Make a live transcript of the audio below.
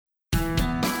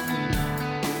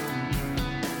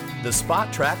The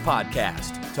Spot Track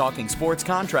Podcast, talking sports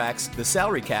contracts, the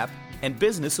salary cap, and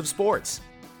business of sports.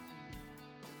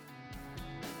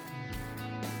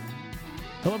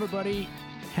 Hello, everybody.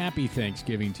 Happy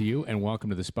Thanksgiving to you, and welcome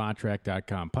to the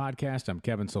SpotTrack.com podcast. I'm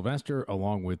Kevin Sylvester,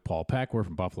 along with Paul Peck. We're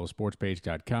from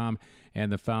BuffaloSportsPage.com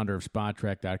and the founder of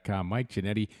SpotTrack.com, Mike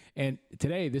Giannetti. And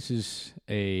today, this is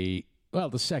the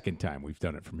second time we've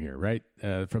done it from here, right?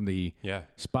 From the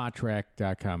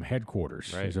SpotTrack.com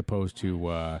headquarters, as opposed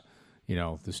to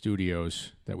the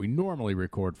studios that we normally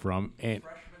record from. And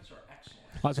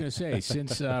I was going to say,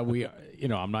 since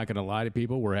I'm not going to lie to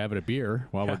people, we're having a beer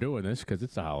while we're doing this because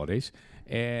it's the holidays,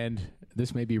 and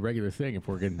this may be a regular thing if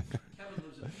we're getting. Kevin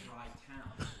lives in a dry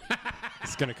town.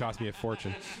 It's going to cost me a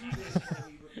fortune.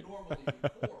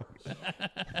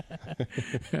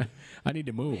 I need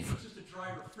to move. It's just a dry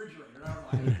refrigerator. I don't know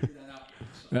how to figure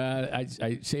that out.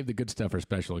 I save the good stuff for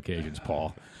special occasions,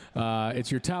 Paul.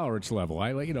 It's your tolerance level.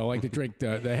 I like to drink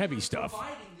the heavy stuff.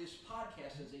 Providing this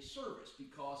podcast as a service,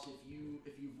 because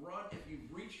if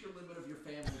you've reached your limit of your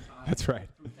family time, that's right.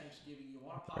 Through Thanksgiving, you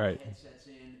want to pop the headsets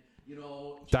in.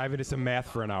 Dive into some math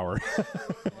for an hour. And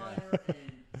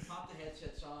pop the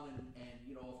headsets on, and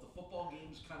if the football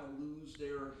games kind of lose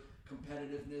their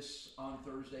competitiveness on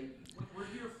Thursday, we're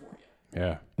here for you.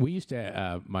 Yeah, we used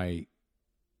to. My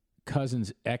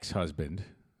cousin's ex-husband,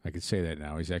 I could say that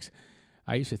now. He's ex.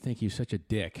 I used to think he was such a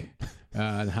dick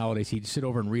on the holidays. He'd sit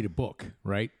over and read a book,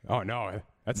 right? Oh no,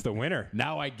 that's the winner.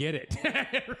 Now I get it.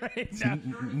 Right?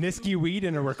 Niski weed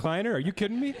in a recliner? Are you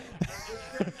kidding me?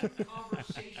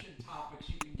 Conversation topics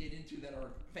you can get into that are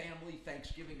family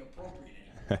Thanksgiving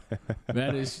appropriate.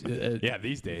 That is,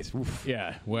 these days. Oof.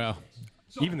 Yeah, well,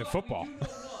 even the football. We do know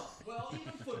one. Well,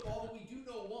 even football, but we do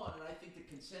know one, and I think the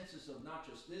consensus of not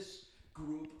just this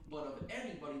group, but of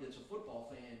anybody that's a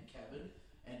football fan, Kevin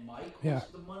and Mike, was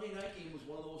the Monday night game was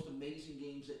one of the most amazing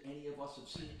games that any of us have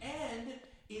seen, and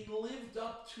it lived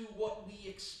up to what we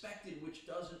expected, which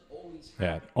doesn't always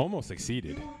happen. Yeah, almost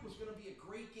exceeded. We knew it was going to be a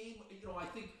great game.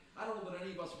 I don't know that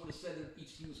any of us would have said that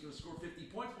each team was going to score 50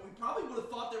 points, but we probably would have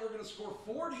thought they were going to score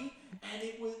 40, and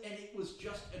it was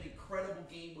just an incredible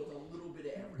game with a little bit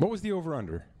of everything. What was the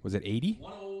over/under? Was it 80?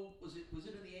 1-0, was it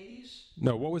in the 80s?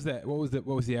 No, what was that? What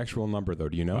was the actual number though?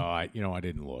 Do you know? I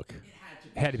didn't look.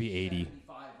 It had to be 80.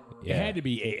 It had to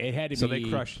be. It had to be. So they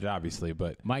crushed it, obviously,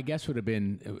 but my guess would have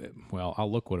been. Well,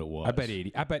 I'll look what it was. I bet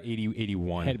 80. I bet 80,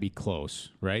 81. It had to be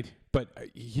close, right? But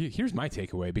here's my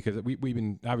takeaway, because we've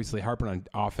been obviously harping on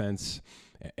offense,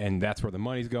 and that's where the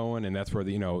money's going, and that's where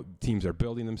the teams are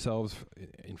building themselves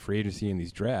in free agency and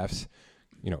these drafts.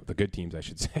 The good teams, I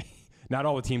should say. Not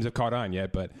all the teams have caught on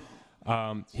yet, but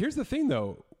here's the thing,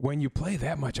 though. When you play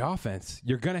that much offense,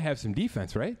 you're going to have some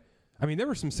defense, right? I mean, there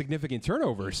were some significant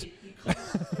turnovers.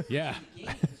 Yeah.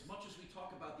 As much as we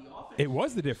talk about the offense, it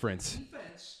was the difference.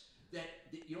 Defense that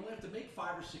you don't have to make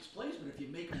 5 or 6 plays, but if you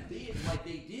make them big, like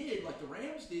they did, like the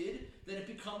Rams did, then it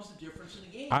becomes the difference in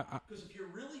the game. Because if you're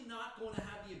really not going to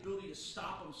have the ability to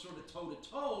stop them sort of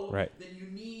toe-to-toe, then you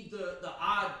need the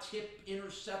odd tip,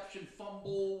 interception,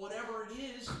 fumble, whatever it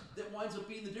is that winds up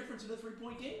being the difference in a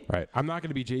 3-point game. Right. I'm not going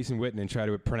to be Jason Witten and try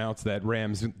to pronounce that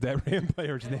Ram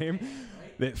player's name.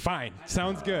 Right? Fine.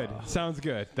 Sounds good.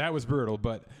 That was brutal,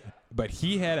 but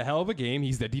he had a hell of a game.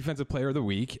 He's the defensive player of the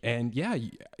week, and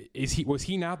was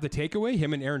he not the takeaway?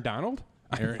 Him and Aaron Donald.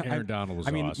 Aaron Donald was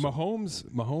awesome.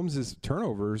 Mahomes'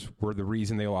 turnovers were the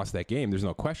reason they lost that game. There's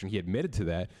no question. He admitted to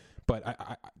that.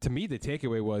 But to me, the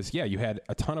takeaway was, you had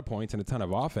a ton of points and a ton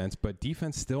of offense, but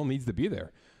defense still needs to be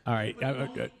there. All right.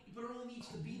 But it only needs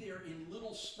to be there in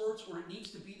little spurts, or it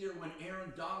needs to be there when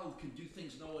Aaron Donald can do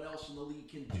things no one else in the league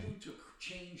can do to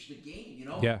change the game.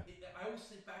 Yeah. I always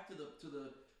think back to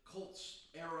the Colts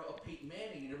era of Peyton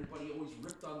Manning, and everybody always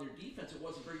ripped on their defense. It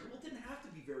wasn't very good. Well, it didn't have to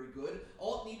be very good.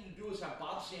 All it needed to do was have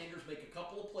Bob Sanders make a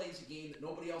couple of plays a game that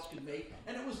nobody else could make,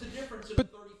 and it was the difference in a 35-31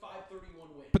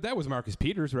 win. But that was Marcus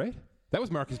Peters, right? That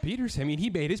was Marcus Peters. I mean, he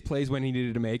made his plays when he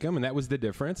needed to make them, and that was the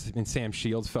difference. And Sam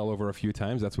Shields fell over a few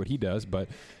times. That's what he does. But,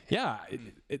 I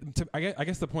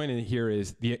guess the point in here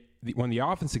is when the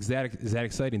offense is that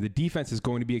exciting, the defense is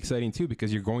going to be exciting too,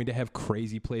 because you're going to have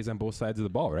crazy plays on both sides of the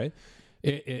ball, right?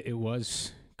 It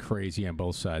was crazy on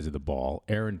both sides of the ball.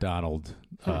 Aaron Donald,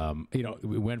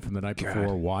 we went from the night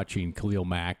before watching Khalil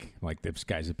Mack, like this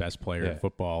guy's the best player in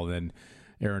football, and then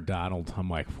Aaron Donald, I'm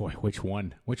like, boy, which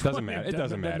one? Which doesn't one? matter. It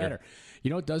doesn't matter.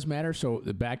 It does matter. So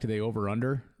back to the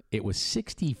over/under, it was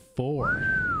 64.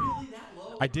 Really that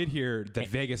low? I did hear that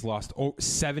Vegas lost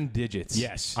 7 digits.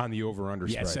 Yes. On the over/under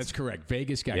spreads. Yes, that's correct.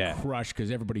 Vegas got crushed because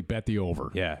everybody bet the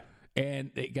over. Yeah.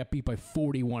 and they got beat by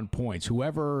 41 points.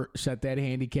 Whoever set that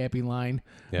handicapping line,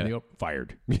 they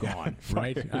fired, gone,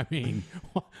 right? I mean,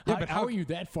 how are you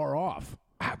that far off?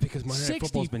 Because Monday Night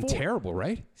Football's been terrible,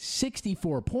 right?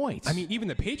 64 points. I mean, even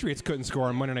the Patriots couldn't score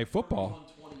on Monday Night Football.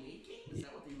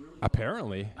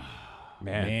 Apparently.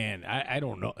 Man, I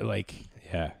don't know. Like,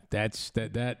 yeah, that.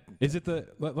 Is it the?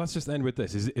 Let's just end with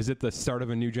this. Is it the start of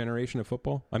a new generation of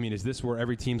football? I mean, is this where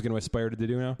every team's going to aspire to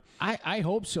do now? I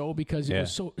hope so, because it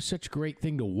was such a great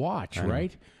thing to watch,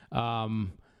 right? I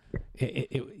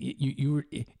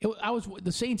was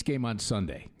the Saints game on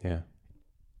Sunday. Yeah.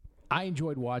 I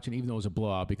enjoyed watching, even though it was a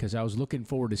blowout, because I was looking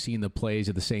forward to seeing the plays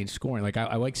of the Saints scoring. Like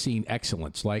I like seeing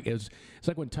excellence. Like it's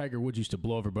like when Tiger Woods used to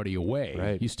blow everybody away.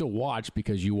 Right. You still watch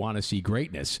because you want to see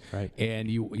greatness. Right. And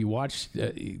you watch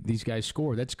these guys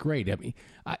score. That's great. I mean,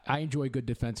 I enjoy good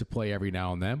defensive play every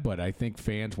now and then, but I think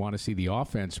fans want to see the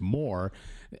offense more.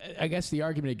 I guess the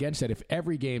argument against that, if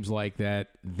every game's like that,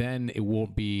 then it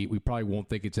won't be. We probably won't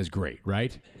think it's as great,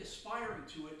 right? Aspiring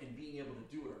to it and being able to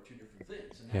do it are two different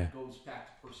things, and that goes back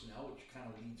to personnel, which kind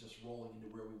of leads us rolling into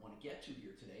where we want to get to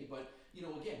here today. But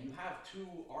again, you have two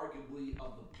arguably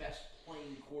of the best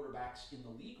playing quarterbacks in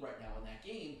the league right now in that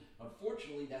game.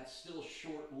 Unfortunately, that's still a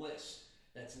short list.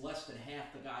 That's less than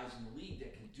half the guys in the league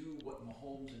that can do what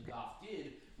Mahomes and Goff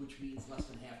did, which means less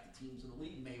than half the teams in the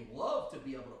league may love to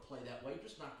be able to play that way,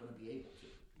 just not going to be able to.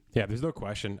 Yeah, there's no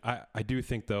question. I do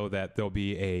think, though, that there'll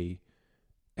be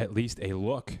at least a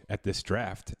look at this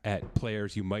draft at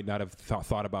players you might not have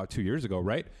thought about 2 years ago,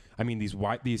 right? I mean, these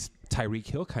Tyreek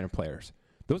Hill kind of players.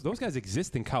 Those guys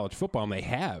exist in college football, and they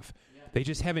have. Yeah. They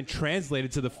just haven't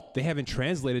translated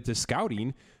to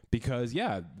scouting because,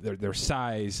 their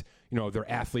size,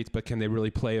 they're athletes, but can they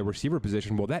really play a receiver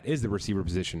position? Well, that is the receiver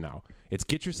position now. It's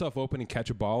get yourself open and catch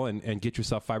a ball and get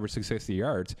yourself 5 or 6 60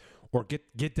 yards, or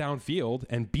get downfield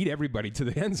and beat everybody to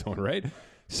the end zone, right?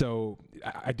 So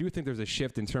I do think there's a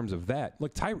shift in terms of that.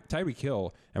 Look, Tyreek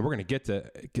Hill, and we're going to get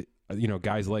to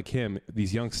guys like him,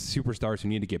 these young superstars who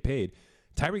need to get paid.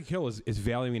 Tyreek Hill is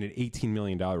valuing at $18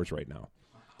 million right now.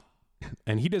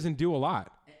 And he doesn't do a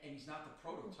lot. And he's not the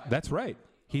prototype. That's right.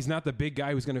 He's not the big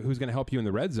guy who's going to help you in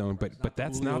the red zone, but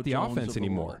that's not the offense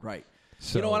anymore. Right.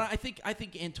 So, you know what? I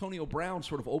think Antonio Brown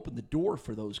sort of opened the door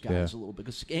for those guys a little bit,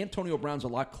 because Antonio Brown's a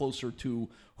lot closer to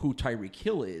who Tyreek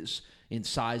Hill is in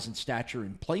size and stature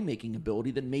and playmaking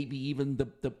ability than maybe even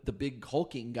the big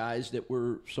hulking guys that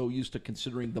we're so used to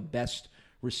considering the best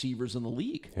receivers in the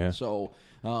league. Yeah. So,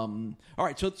 all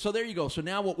right. So there you go. So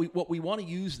now what we want to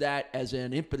use that as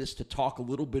an impetus to talk a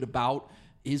little bit about.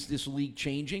 Is this league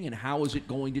changing, and how is it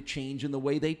going to change in the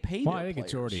way they pay their I think players?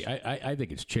 it's already. I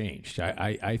think it's changed.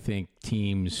 I think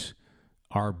teams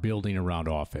are building around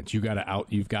offense. You've got to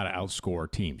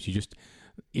outscore teams.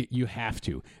 You have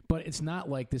to. But it's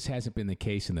not like this hasn't been the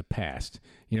case in the past.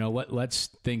 Let's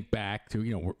think back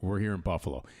to we're here in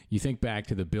Buffalo. You think back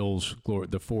to the Bills,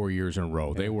 the 4 years in a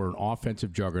row. They were an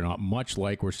offensive juggernaut, much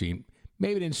like we're seeing.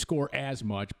 Maybe didn't score as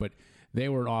much, but they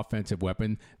were an offensive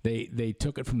weapon. They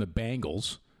took it from the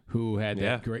Bengals, who had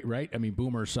that great, right? I mean,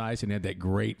 Boomer Esiason had that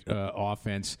great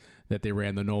offense that they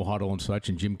ran, the no huddle and such,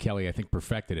 and Jim Kelly, I think,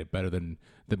 perfected it better than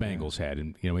the Bengals had,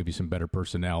 and maybe some better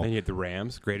personnel. And you had the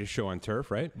Rams, greatest show on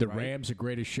turf, right? The Rams, the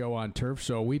greatest show on turf.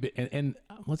 So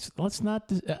let's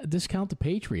not discount the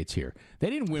Patriots here. They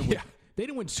didn't win with. They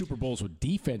didn't win Super Bowls with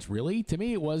defense, really. To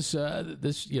me, it was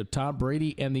Tom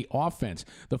Brady and the offense.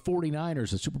 The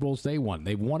 49ers, the Super Bowls they won.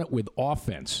 They won it with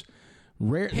offense.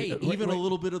 Even a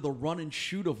little bit of the run and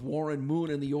shoot of Warren Moon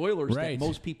and the Oilers that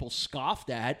most people scoffed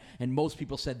at, and most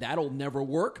people said that'll never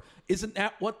work. Isn't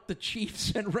that what the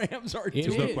Chiefs and Rams are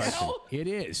doing now? It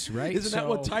is, right? Isn't that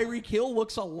what Tyreek Hill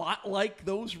looks a lot like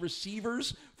those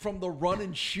receivers from the run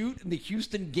and shoot and the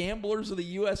Houston Gamblers of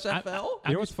the USFL?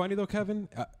 You know what's funny, though, Kevin?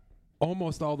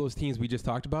 Almost all those teams we just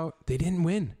talked about, they didn't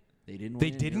win. They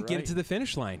didn't get to the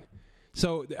finish line.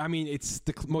 So, I mean, it's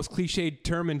the most cliched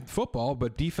term in football,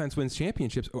 but defense wins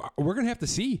championships. We're going to have to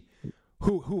see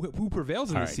who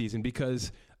prevails in this season,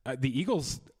 because the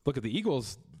Eagles, look at the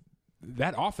Eagles,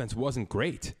 that offense wasn't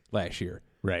great last year.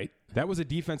 Right. That was a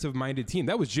defensive-minded team.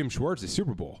 That was Jim Schwartz's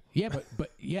Super Bowl. Yeah,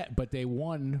 but they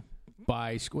won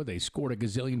by they scored a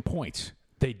gazillion points.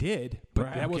 They did,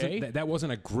 but that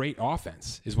wasn't a great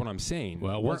offense, is what I'm saying.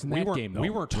 Well, it wasn't that game, though. We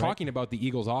weren't talking about the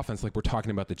Eagles' offense like we're talking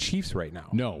about the Chiefs right now.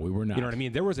 No, we were not. You know what I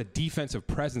mean? There was a defensive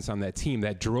presence on that team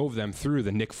that drove them through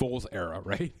the Nick Foles era,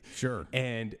 right? Sure.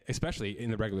 And especially in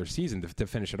the regular season to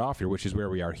finish it off here, which is where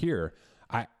we are here.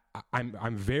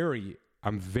 I'm very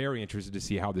I'm very interested to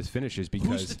see how this finishes because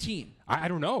who's the team? I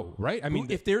don't know, right? I mean,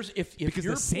 if because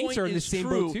your the Saints point are in the is same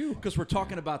true, boat too. Because we're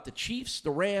talking about the Chiefs, the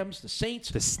Rams, the Saints,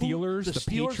 the Steelers, the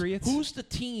Patriots. Who's the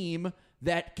team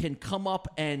that can come up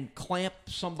and clamp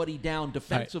somebody down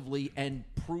defensively and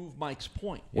prove Mike's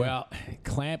point? Well,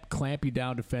 clamp you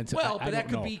down defensively. Well, but that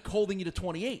could be holding you to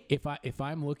 28. If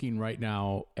I'm looking right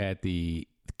now at the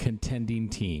contending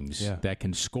teams that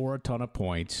can score a ton of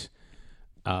points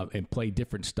and play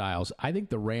different styles, I think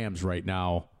the Rams right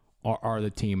now are the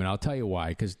team, and I'll tell you why.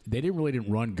 Because they didn't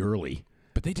run Gurley,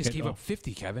 but they just gave up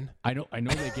 50, Kevin. I know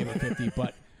they gave up 50,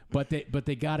 but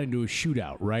they got into a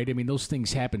shootout, right? I mean, those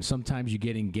things happen. Sometimes you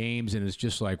get in games and it's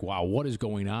just like, wow, what is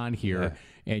going on here?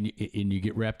 Yeah. And you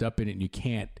get wrapped up in it and you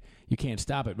can't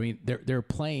stop it. I mean, they're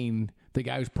playing the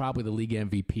guy who's probably the league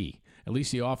MVP, at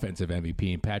least the offensive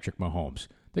MVP, and Patrick Mahomes.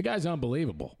 The guy's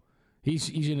unbelievable. He's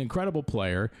an incredible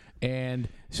player, and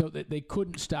so they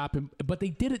couldn't stop him. But they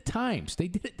did at times. They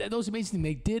did it. That was amazing.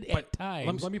 They did at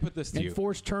times. Let me put this to you: and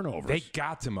forced turnovers. They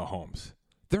got to Mahomes.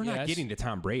 They're not getting to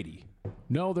Tom Brady.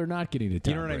 No, they're not getting to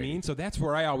Tom Brady. You know what I mean? So that's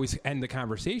where I always end the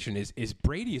conversation: is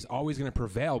Brady is always going to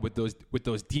prevail with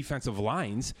those defensive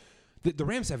lines. The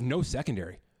Rams have no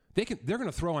secondary. They're going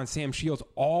to throw on Sam Shields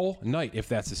all night if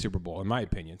that's the Super Bowl, in my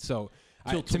opinion. So.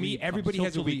 To me, everybody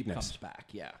has a weakness. Comes back,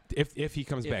 yeah. If he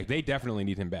comes back, they definitely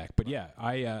need him back. But yeah,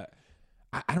 I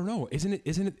don't know.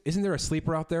 Isn't there a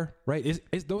sleeper out there? Right?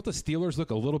 Don't the Steelers look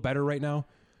a little better right now?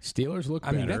 Steelers look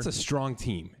better. I mean, that's a strong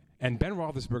team, and Ben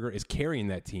Roethlisberger is carrying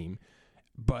that team,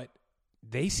 but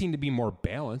they seem to be more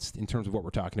balanced in terms of what we're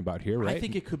talking about here, right? I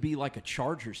think it could be like a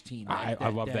Chargers team. I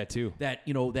love that too. That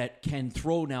that can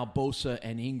throw now Bosa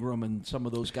and Ingram and some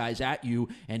of those guys at you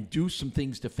and do some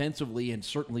things defensively. And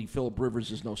certainly Phillip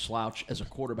Rivers is no slouch as a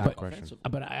quarterback offensively.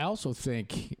 But I also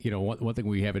think one thing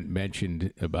we haven't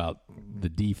mentioned about the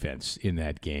defense in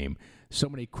that game. So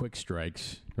many quick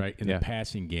strikes, right, in the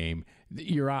passing game.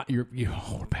 You're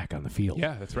back on the field.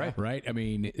 Yeah, that's right. Right? I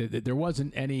mean, there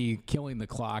wasn't any killing the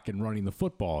clock and running the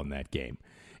football in that game.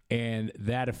 And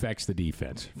that affects the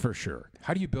defense, for sure.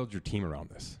 How do you build your team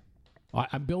around this?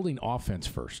 I'm building offense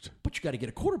first. But you got to get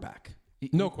a quarterback.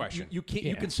 No question. You can't.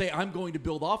 You can say, I'm going to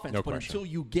build offense, but until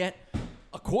you get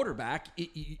a quarterback,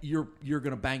 you're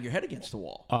going to bang your head against the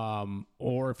wall.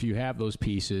 Or if you have those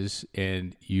pieces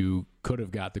and you could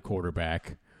have got the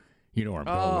quarterback, you know where I'm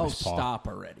going with this, Paul. Stop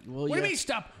already. Well, what do you mean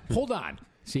stop? Hold on.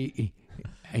 See,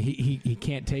 he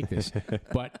can't take this.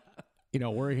 But,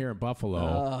 we're here in Buffalo.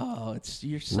 Oh,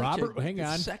 you're such Robert, hang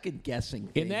on. Second guessing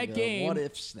thing. In that game, what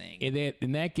ifs thing.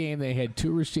 In that game, they had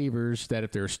two receivers that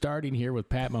if they're starting here with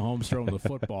Pat Mahomes throwing the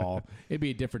football, it'd be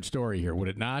a different story here, would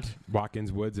it not?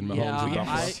 Watkins, Woods, and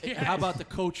Mahomes. How about the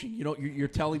coaching? You're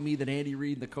telling me that Andy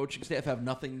Reid and the coaching staff have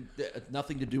nothing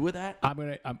to do with that?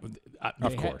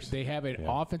 Of course. They have an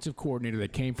offensive coordinator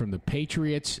that came from the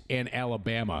Patriots and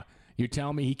Alabama. You're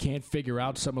telling me he can't figure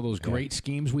out some of those great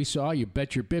schemes we saw? You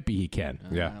bet your bippy he can.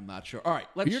 I'm not sure. All right.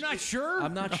 You're not sure?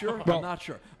 I'm not sure. I'm not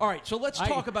sure. All right, so let's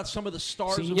talk about some of the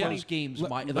stars of those games,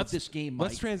 this game, Mike.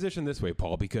 Let's transition this way,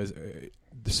 Paul, because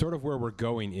sort of where we're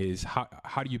going is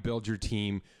how do you build your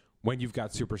team when you've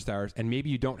got superstars and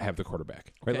maybe you don't have the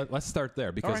quarterback? Right? Okay. Let's start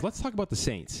there because let's talk about the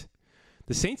Saints.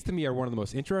 The Saints, to me, are one of the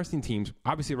most interesting teams.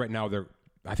 Obviously, right now,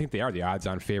 I think they are the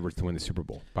odds-on favorites to win the Super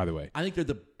Bowl, by the way. I think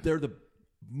they're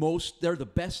the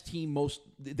best team.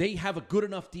 They have a good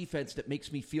enough defense that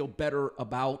makes me feel better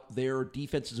about their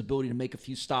defense's ability to make a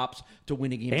few stops to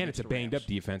win a game. And it's a banged-up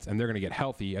defense, and they're going to get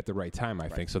healthy at the right time, I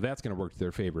think. So that's going to work to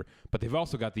their favor. But they've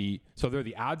also got they're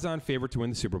the odds-on favorite to win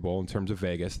the Super Bowl in terms of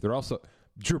Vegas. They're also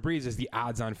Drew Brees is the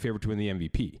odds-on favorite to win the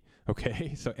MVP.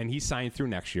 Okay, and he's signed through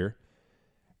next year.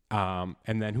 And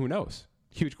then who knows?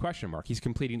 Huge question mark. He's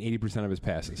completing 80% of his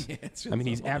passes.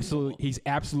 He's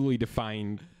absolutely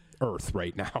defying Earth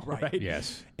right now, right?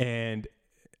 Yes. And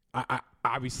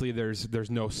obviously,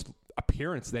 there's no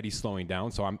appearance that he's slowing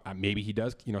down. So maybe he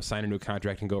does, sign a new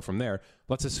contract and go from there.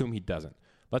 Let's assume he doesn't.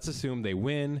 Let's assume they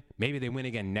win. Maybe they win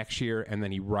again next year, and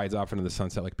then he rides off into the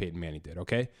sunset like Peyton Manning did.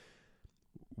 Okay.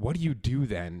 What do you do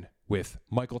then with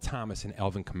Michael Thomas and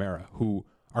Alvin Kamara, who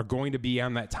are going to be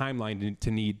on that timeline to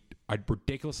need a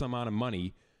ridiculous amount of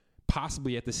money,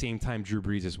 possibly at the same time Drew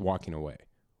Brees is walking away?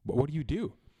 What do you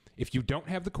do? If you don't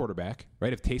have the quarterback,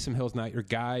 right? If Taysom Hill's not your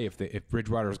guy, if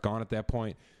Bridgewater's gone at that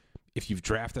point, if you've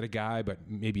drafted a guy but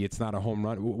maybe it's not a home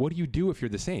run, what do you do if you're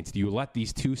the Saints? Do you let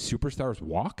these two superstars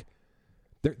walk?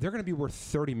 They're going to be worth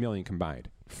 $30 million combined,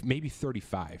 maybe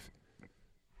 35.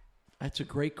 That's a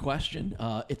great question.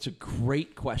 It's a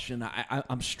great question.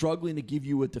 I'm struggling to give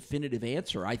you a definitive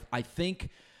answer. I think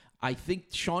I think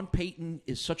Sean Payton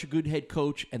is such a good head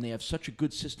coach, and they have such a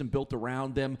good system built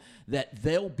around them that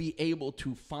they'll be able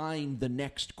to find the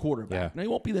next quarterback. Now, he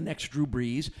won't be the next Drew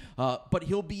Brees, but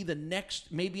he'll be the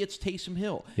next. Maybe it's Taysom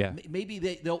Hill. Yeah. Maybe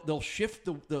they'll shift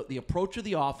the approach of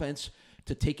the offense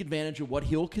to take advantage of what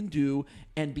Hill can do,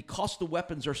 and because the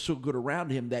weapons are so good around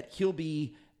him, that he'll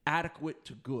be adequate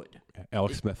to good.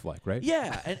 Alex Smith-like, right?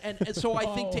 Yeah, and so I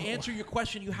think to answer your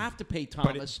question, you have to pay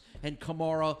Thomas and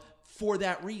Kamara for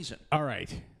that reason. All right.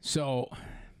 So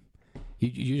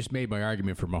you just made my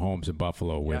argument for Mahomes in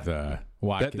Buffalo with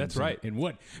Watkins. That's right. And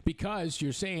Wood. Because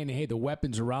you're saying, hey, the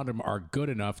weapons around him are good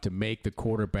enough to make the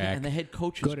quarterback and the head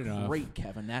coach good is enough. Great,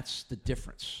 Kevin. That's the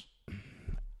difference.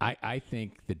 I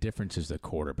think the difference is the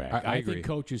quarterback. I agree. think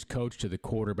coaches coach to the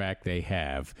quarterback they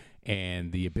have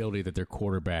and the ability that their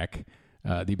quarterback,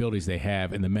 the abilities they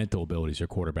have and the mental abilities their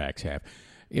quarterbacks have.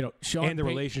 Sean and the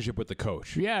relationship with the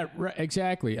coach. Yeah,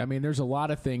 exactly. I mean, there's a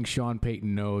lot of things Sean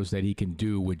Payton knows that he can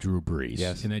do with Drew Brees.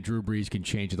 Yes. And that Drew Brees can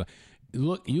change it.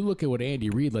 You look at what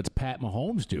Andy Reid lets Pat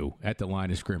Mahomes do at the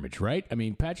line of scrimmage, right? I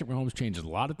mean, Patrick Mahomes changes a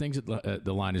lot of things at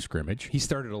the line of scrimmage. He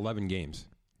started 11 games,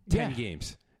 10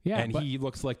 games. Yeah, and he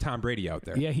looks like Tom Brady out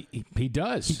there. Yeah, he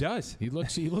does. He does. He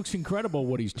looks incredible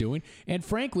what he's doing. And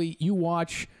frankly, you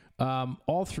watch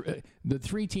the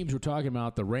three teams we're talking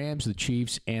about: the Rams, the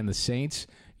Chiefs, and the Saints.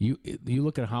 You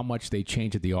look at how much they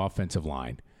change at the offensive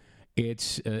line.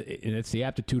 It's the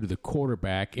aptitude of the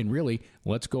quarterback, and really,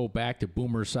 let's go back to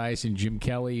Boomer Esiason, Jim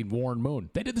Kelly, and Warren Moon.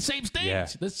 They did the same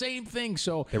things, the same thing.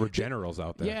 So they were generals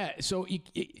out there. Yeah. So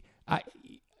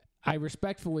I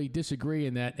respectfully disagree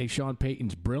in that Sean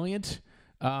Payton's brilliant.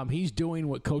 He's doing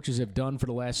what coaches have done for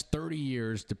the last 30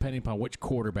 years, depending upon which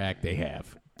quarterback they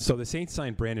have. So the Saints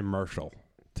signed Brandon Marshall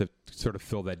to sort of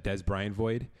fill that Des Bryant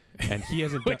void, and he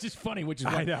hasn't. Which is funny. Which is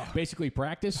basically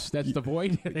practice. That's the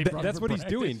void. That's what he's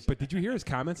doing. But did you hear his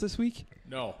comments this week?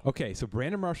 No. Okay, so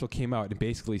Brandon Marshall came out and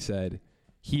basically said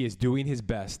he is doing his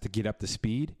best to get up to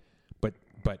speed, but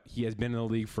he has been in the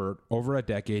league for over a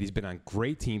decade. He's been on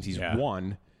great teams. He's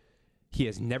won. He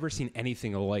has never seen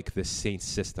anything like this Saints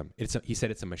system. He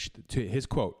said to his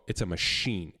quote, it's a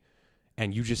machine.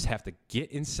 And you just have to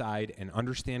get inside and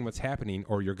understand what's happening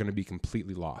or you're going to be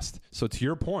completely lost. So to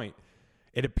your point,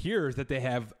 it appears that they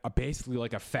have basically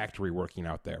like a factory working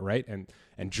out there, right?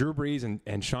 And Drew Brees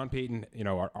and Sean Payton,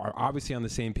 are obviously on the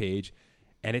same page.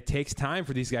 And it takes time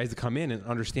for these guys to come in and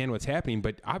understand what's happening.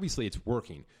 But obviously it's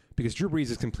working because Drew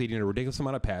Brees is completing a ridiculous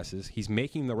amount of passes. He's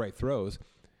making the right throws.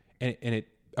 And it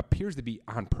appears to be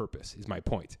on purpose, is my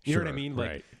point. You know what I mean?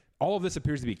 Like, all of this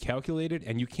appears to be calculated,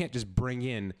 and you can't just bring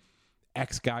in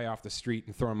X guy off the street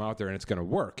and throw him out there and it's going to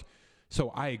work. So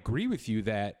I agree with you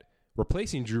that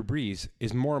replacing Drew Brees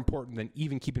is more important than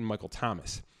even keeping Michael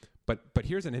Thomas. But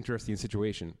here's an interesting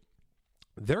situation.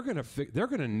 They're going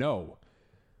to know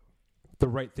the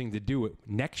right thing to do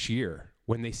next year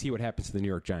when they see what happens to the New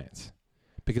York Giants.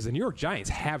 Because the New York Giants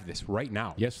have this right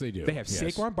now. Yes, they do. They have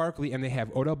Saquon Barkley and they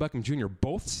have Odell Beckham Jr.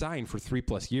 both signed for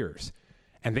 3+ years.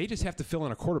 And they just have to fill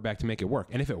in a quarterback to make it work.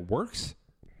 And if it works,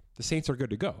 the Saints are good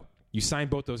to go. You sign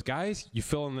both those guys, you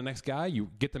fill in the next guy, you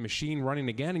get the machine running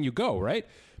again, and you go, right?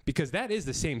 Because that is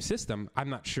the same system. I'm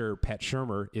not sure Pat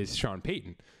Shurmur is Sean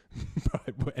Payton,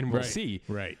 and we'll see.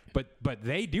 Right. But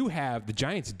the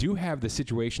Giants do have the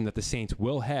situation that the Saints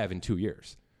will have in 2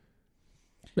 years.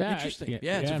 Yeah, interesting.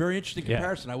 It's a very interesting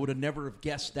comparison. I would have never have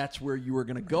guessed that's where you were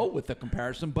going to go with the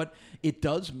comparison, but it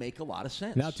does make a lot of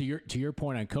sense. Now, to your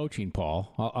point on coaching,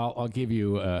 Paul, I'll give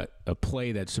you a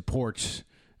play that supports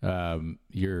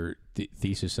your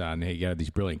thesis on, hey, you got these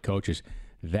brilliant coaches.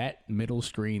 That middle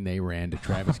screen they ran to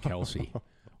Travis Kelce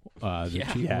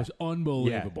was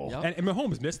unbelievable. Yeah. And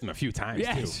Mahomes missed him a few times,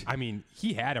 too. I mean,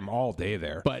 he had him all day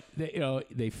there. But,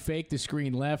 they faked the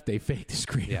screen left, they faked the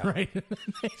screen right.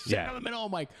 They sat in the middle.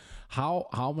 I'm like,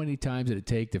 how many times did it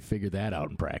take to figure that out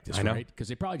in practice, right? Because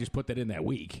they probably just put that in that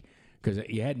week because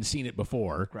you hadn't seen it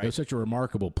before. Right. It was such a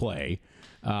remarkable play.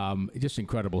 Just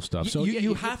incredible stuff. So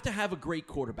you have to have a great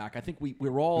quarterback. I think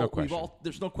we're all,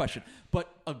 there's no question. But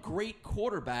a great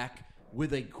quarterback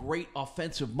with a great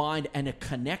offensive mind and a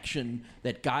connection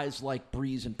that guys like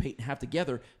Brees and Payton have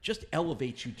together just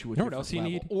elevates you to a different level.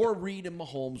 Need? Or Reed and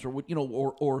Mahomes,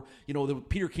 or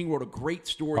Peter King wrote a great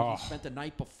story. He spent the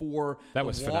night before that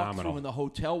was phenomenal in the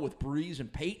hotel with Brees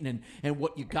and Payton, and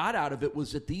what you got out of it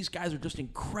was that these guys are just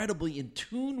incredibly in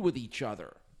tune with each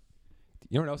other.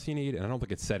 You know what else you need? And I don't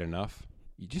think it's said enough.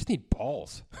 You just need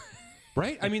balls,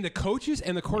 right? I mean, the coaches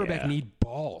and the quarterback need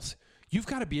balls. You've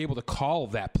got to be able to call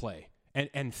that play.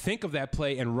 And think of that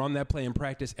play and run that play in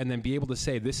practice and then be able to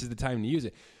say this is the time to use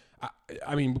it.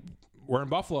 I mean, we're in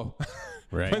Buffalo.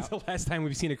 Right. When's the last time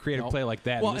we've seen a creative play like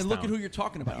that? Well, in this and look town? at who you're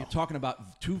talking about. You're talking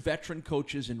about two veteran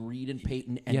coaches in Reed and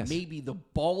Payton, and Yes. maybe the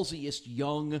ballsiest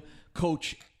young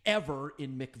coach ever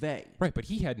in McVay. Right, but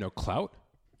he had no clout.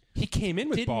 He came in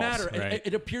with Didn't balls. matter. Right.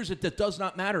 It appears that does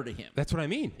not matter to him. That's what I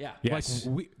mean. Yeah. Yes.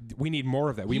 Like we need more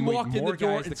of that. We He need walked in more the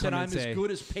door guys and to said, come I'm and say, as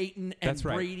good as Peyton and That's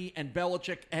right. Brady and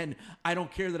Belichick, and I don't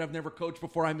care that I've never coached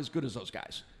before. I'm as good as those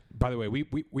guys. By the way,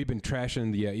 we've been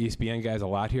trashing the ESPN guys a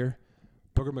lot here.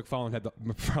 Booger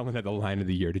McFarland had the line of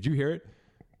the year. Did you hear it?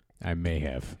 I may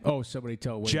have. Oh, somebody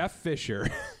told Jeff Fisher.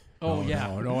 Oh,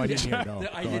 yeah. No, I didn't hear. No,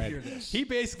 I go did ahead. hear this. He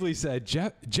basically said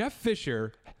Jeff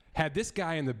Fisher had this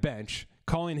guy on the bench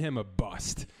calling him a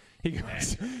bust. He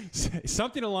goes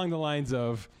something along the lines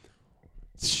of,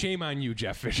 "Shame on you,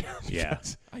 Jeff Fisher." Yeah.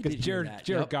 I Because did hear Jared that.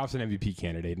 Jared Yep. Goff's an MVP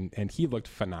candidate, and he looked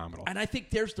phenomenal. And I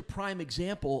think there's the prime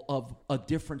example of a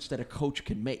difference that a coach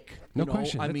can make. No You know,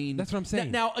 question. I That's- mean, that's what I'm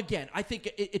saying. Now, again, I think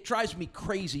it drives me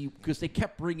crazy because they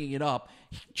kept bringing it up.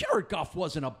 Jared Goff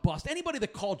wasn't a bust. Anybody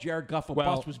that called Jared Goff a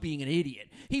bust was being an idiot.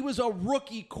 He was a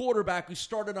rookie quarterback who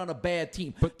started on a bad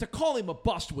team. But to call him a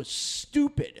bust was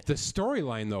stupid. The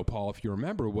storyline, though, Paul, if you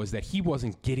remember, was that he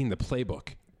wasn't getting the playbook.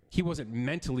 He wasn't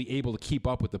mentally able to keep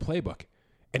up with the playbook.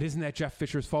 And isn't that Jeff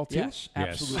Fisher's fault, too? Yes,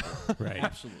 absolutely. Right.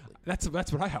 Absolutely. That's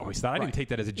what I always thought. I didn't Right. take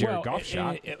that as a Jared Goff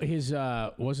shot. His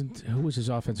wasn't who was his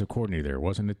offensive coordinator there?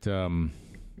 Wasn't it? I'm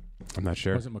not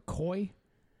sure. Was it McCoy?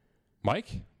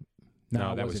 Mike?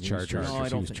 No, that was wasn't. He was Chargers. No, I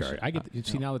Chargers. don't He was think Chargers. so. I get.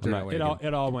 See now that they're that way again.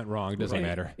 It all went wrong. It doesn't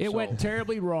matter. It went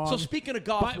terribly wrong. So speaking of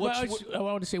Goff, I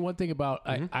want to say one thing about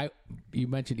you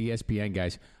mentioned ESPN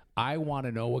guys. I want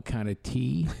to know what kind of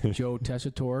tea Joe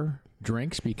Tessitore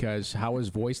drinks because how his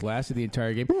voice lasted the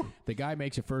entire game. The guy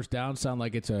makes a first down sound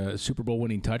like it's a Super Bowl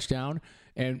winning touchdown,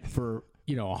 and for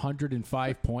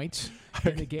 105 points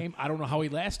in the game, I don't know how he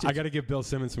lasted. I got to give Bill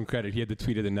Simmons some credit. He had the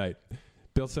tweet of the night.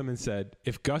 Bill Simmons said,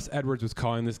 if Gus Edwards was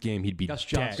calling this game, he'd be Gus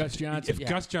dead. Johnson. Gus Johnson. If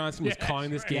Gus Johnson was calling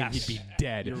this game, Yes. he'd be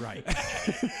dead. You're right.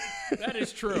 That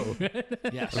is true.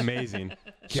 Yes. Amazing.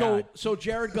 So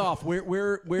Jared Goff,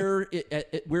 where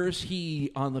is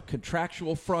he on the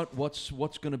contractual front? What's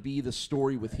going to be the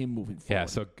story with him moving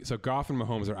forward? Yeah, so Goff and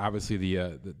Mahomes are obviously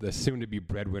the soon-to-be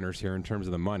breadwinners here in terms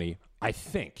of the money, I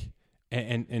think.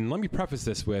 And let me preface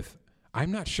this with,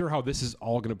 I'm not sure how this is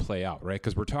all going to play out, right?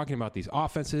 Because we're talking about these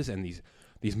offenses and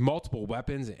these multiple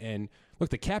weapons. And look,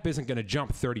 the cap isn't going to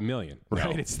jump $30 million, right?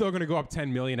 No. It's still going to go up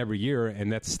 $10 million every year, and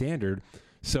that's standard.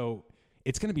 So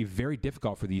it's going to be very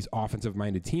difficult for these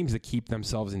offensive-minded teams to keep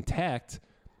themselves intact,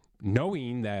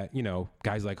 knowing that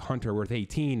guys like Hunter worth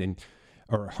 18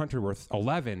 or Hunter worth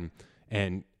 11,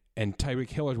 and Tyreek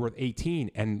Hill is worth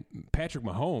 18, and Patrick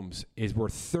Mahomes is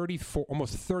worth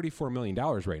almost $34 million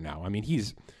right now. I mean,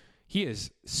 he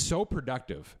is so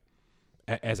productive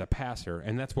as a passer,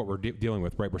 and that's what we're dealing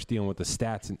with, right? We're dealing with the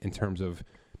stats in terms of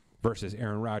versus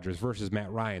Aaron Rodgers versus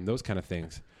Matt Ryan, those kind of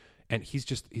things. And he's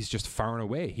just far and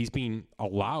away. He's being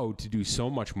allowed to do so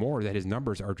much more that his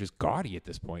numbers are just gaudy at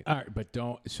this point. All right, but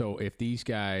so if these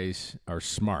guys are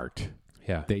smart,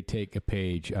 they take a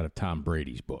page out of Tom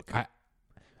Brady's book.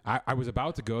 I was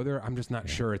about to go there. I'm just not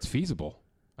sure it's feasible.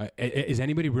 Is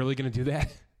anybody really going to do that?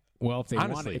 Well,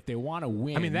 Honestly. if they want to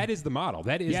win, I mean, that is the model.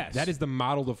 That is the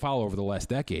model to follow over the last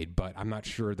decade. But I'm not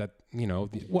sure that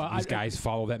these guys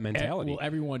follow that mentality. Will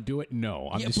everyone do it? No.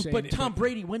 I'm just saying. But Tom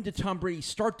Brady, when did Tom Brady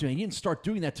start doing it? He didn't start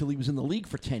doing that till he was in the league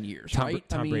for 10 years, right?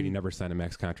 Tom Brady never signed a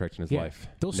max contract in his life.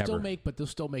 They'll Never.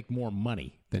 still make more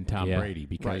money than Tom Brady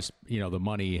because Right. the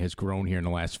money has grown here in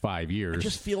the last 5 years. I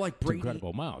just feel like to Brady,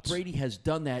 incredible amounts. Brady has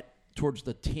done that towards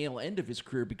the tail end of his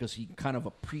career because he kind of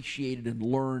appreciated and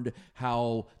learned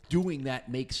how doing that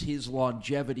makes his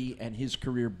longevity and his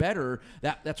career better.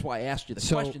 That's why I asked you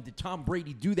the question. Did Tom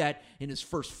Brady do that in his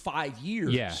first 5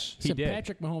 years? Yeah, he did.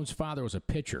 Patrick Mahomes' father was a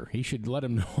pitcher. He should let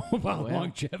him know about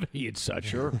longevity and such.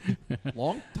 Sure.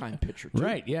 Long-time pitcher, too.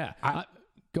 Right, yeah.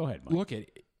 Go ahead, Mike. Look,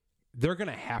 they're going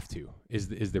to have to, is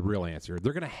the real answer.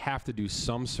 They're going to have to do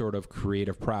some sort of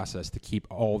creative process to keep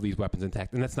all these weapons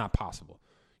intact, and that's not possible.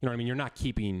 You know what I mean? You're not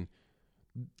keeping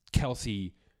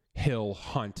Kelsey, Hill,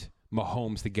 Hunt,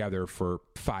 Mahomes together for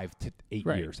 5 to 8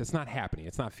 years. That's not happening.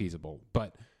 It's not feasible.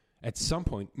 But at some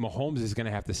point, Mahomes is going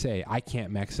to have to say, I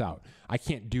can't max out. I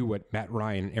can't do what Matt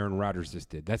Ryan and Aaron Rodgers just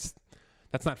did. That's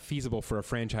not feasible for a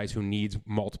franchise who needs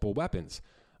multiple weapons.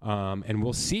 And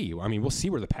we'll see. I mean, we'll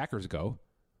see where the Packers go.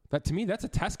 To me, that's a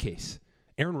test case.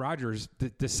 Aaron Rodgers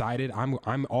decided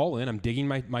I'm all in. I'm digging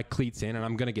my cleats in, and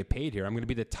I'm going to get paid here. I'm going to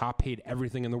be the top paid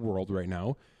everything in the world right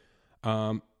now.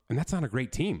 And that's not a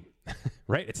great team,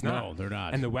 right? It's not. No, they're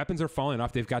not. And the weapons are falling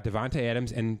off. They've got Devontae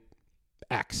Adams and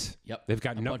X. Yep. They've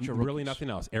got really nothing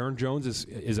else. Aaron Jones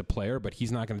is a player, but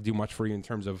he's not going to do much for you in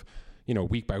terms of,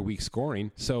 week by week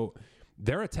scoring. So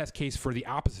they're a test case for the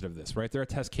opposite of this, right? They're a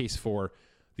test case for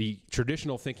the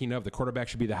traditional thinking of the quarterback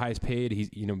should be the highest paid,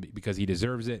 because he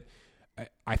deserves it.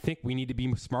 I think we need to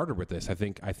be smarter with this. I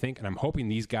think, and I'm hoping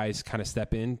these guys kind of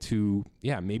step into,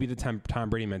 maybe the Tom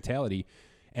Brady mentality.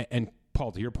 And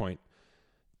Paul, to your point,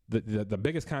 the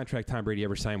biggest contract Tom Brady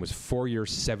ever signed was 4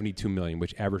 years, $72 million,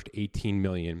 which averaged $18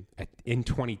 million in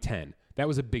 2010. That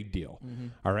was a big deal. Mm-hmm.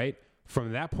 All right.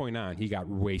 From that point on, he got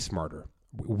way smarter.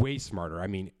 I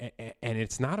mean, and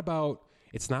it's not about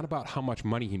how much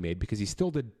money he made, because he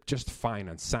still did just fine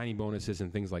on signing bonuses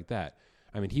and things like that.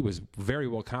 I mean, he was very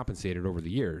well compensated over the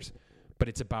years, but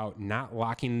it's about not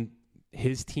locking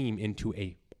his team into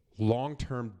a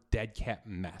long-term dead cat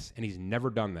mess. And he's never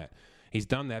done that. He's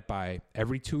done that by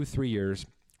every 2 or 3 years,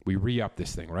 we re-up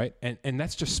this thing, right? And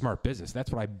that's just smart business.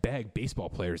 That's what I beg baseball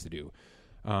players to do.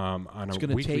 On a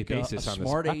weekly basis on this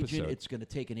smart episode. agent. It's going to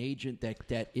take an agent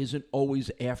that isn't always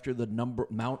after the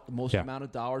most amount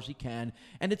of dollars he can,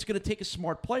 and it's going to take a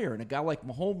smart player. And a guy like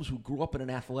Mahomes, who grew up in an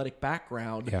athletic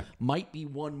background, might be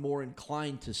one more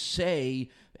inclined to say,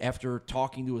 after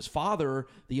talking to his father,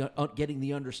 getting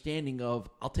the understanding of,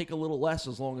 I'll take a little less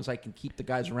as long as I can keep the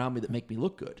guys around me that make me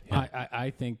look good.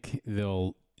 I think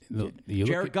they'll.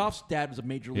 Jared Goff's dad was a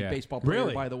Major League Baseball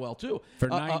player, by the way, too. For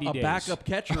 90 days. Backup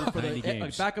catcher for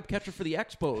the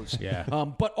Expos. Yeah.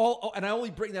 And I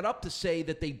only bring that up to say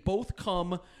that they both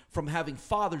come from having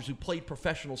fathers who played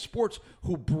professional sports,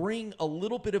 who bring a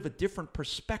little bit of a different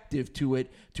perspective to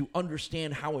it, to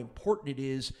understand how important it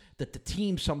is that the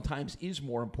team sometimes is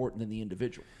more important than the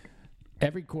individual.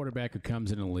 Every quarterback who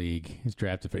comes in the league is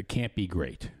drafted. It can't be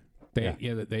great.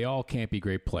 They all can't be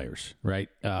great players, right?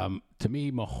 To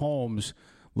me, Mahomes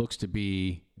looks to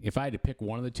be, if I had to pick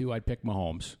one of the two, I'd pick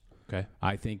Mahomes. Okay.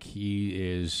 I think he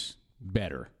is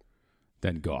better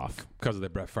than Goff. Because of the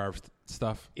Brett Favre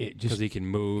stuff? Because he can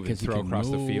move and throw across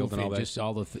the field and all that? Just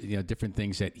all the different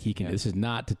things that he can do. This is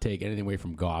not to take anything away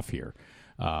from Goff here.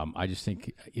 I just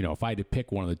think, if I had to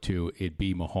pick one of the two, it'd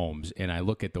be Mahomes. And I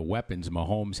look at the weapons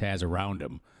Mahomes has around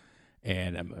him.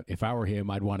 And if I were him,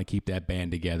 I'd want to keep that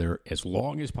band together as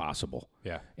long as possible.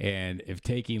 Yeah. And if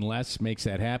taking less makes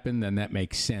that happen, then that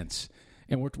makes sense.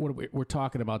 And we're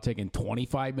talking about taking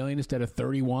 $25 million instead of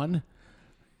 $31.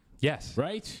 Yes.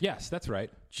 Right? Yes, that's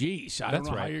right. Jeez, I don't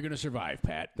know how you're going to survive,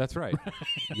 Pat. That's right.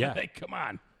 Yeah. Come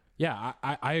on. Yeah,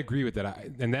 I agree with that.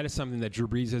 And that is something that Drew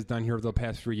Brees has done here over the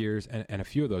past 3 years, and a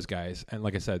few of those guys. And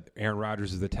like I said, Aaron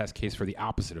Rodgers is the test case for the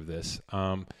opposite of this.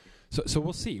 So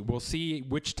we'll see. We'll see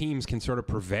which teams can sort of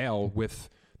prevail with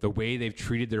the way they've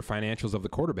treated their financials of the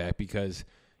quarterback, because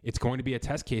it's going to be a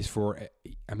test case for,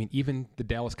 even the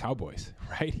Dallas Cowboys,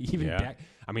 right? Dak.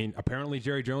 Apparently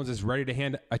Jerry Jones is ready to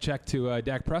hand a check to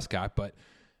Dak Prescott, but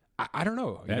I don't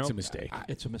know. That's a mistake.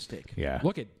 It's a mistake. Yeah.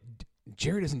 Look,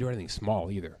 Jerry doesn't do anything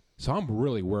small either. So I'm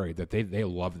really worried that they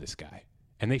love this guy,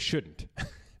 and they shouldn't.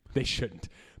 They shouldn't,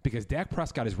 because Dak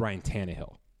Prescott is Ryan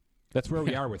Tannehill. That's where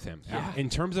we are with him. Yeah. In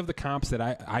terms of the comps that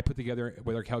I put together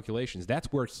with our calculations,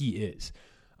 that's where he is.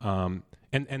 And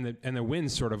the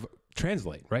wins sort of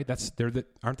translate, right?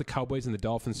 Aren't the Cowboys and the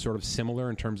Dolphins sort of similar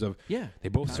in terms of they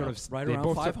both sort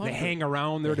of they hang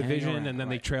around their division and then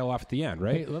they trail off at the end,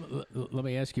 right? Hey, let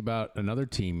me ask you about another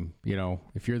team.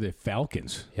 If you're the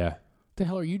Falcons, what the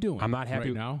hell are you doing? I'm not happy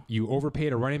right now. You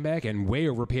overpaid a running back and way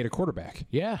overpaid a quarterback.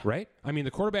 Yeah, right.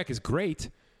 The quarterback is great,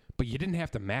 but you didn't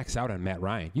have to max out on Matt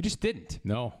Ryan. You just didn't.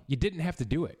 No. You didn't have to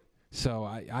do it. So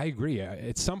I agree.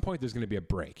 At some point, there's going to be a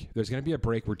break. There's going to be a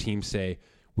break where teams say,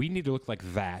 we need to look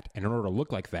like that. And in order to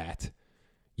look like that,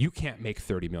 you can't make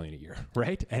 $30 million a year,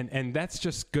 right? And that's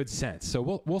just good sense.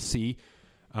 So we'll see.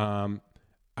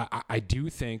 I do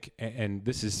think, and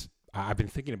this is, I've been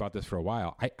thinking about this for a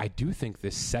while. I do think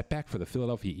this setback for the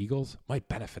Philadelphia Eagles might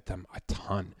benefit them a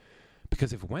ton.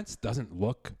 Because if Wentz doesn't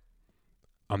look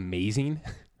amazing,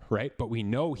 right? But we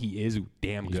know he is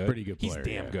damn good. He's a pretty good player. He's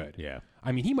damn good. Yeah.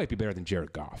 He might be better than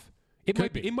Jared Goff. It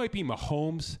might be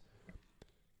Mahomes,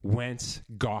 Wentz,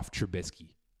 Goff, Trubisky,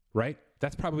 right?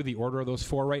 That's probably the order of those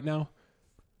four right now.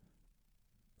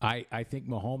 I think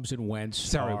Mahomes and Wentz.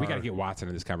 Sorry, we got to get Watson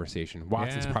in this conversation.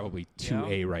 Watson's probably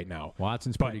 2A right now.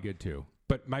 Watson's pretty good too.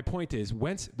 But my point is,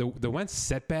 the Wentz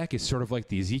setback is sort of like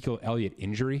the Ezekiel Elliott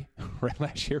injury right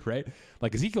last year, right?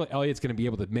 Like Ezekiel Elliott's going to be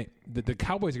able to make the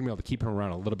Cowboys are going to be able to keep him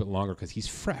around a little bit longer because he's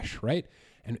fresh, right?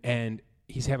 And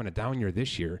he's having a down year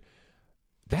this year.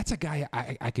 That's a guy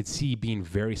I could see being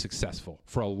very successful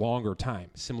for a longer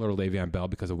time, similar to Le'Veon Bell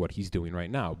because of what he's doing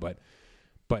right now. But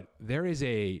there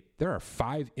are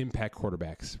 5 impact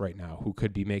quarterbacks right now who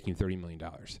could be making $30 million.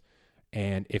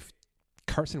 And if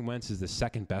Carson Wentz is the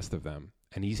second best of them,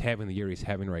 and he's having the year he's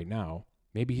having right now,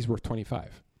 maybe he's worth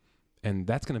 25. And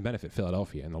that's going to benefit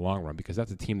Philadelphia in the long run because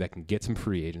that's a team that can get some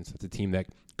free agents. That's a team that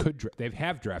they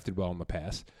have drafted well in the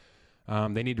past.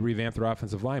 They need to revamp their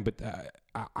offensive line. But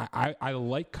I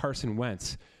like Carson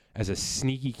Wentz as a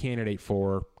sneaky candidate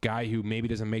for guy who maybe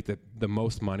doesn't make the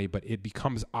most money, but it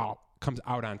comes out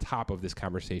on top of this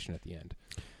conversation at the end.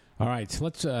 All right,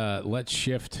 so let's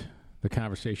shift the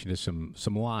conversation to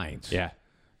some lines. Yeah.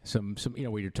 Some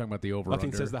when you're talking about the over.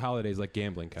 Nothing says the holidays like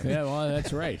gambling. Yeah, well,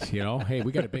 that's right. Hey,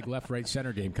 we got a big left-right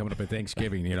center game coming up at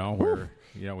Thanksgiving. Where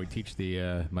we teach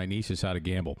my nieces how to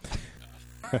gamble.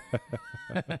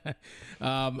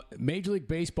 Major League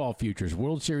Baseball futures,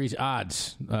 World Series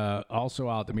odds also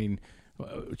out. I mean,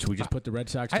 should we just put the Red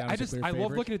Sox down? I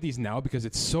love looking at these now because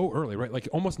it's so early, right? Like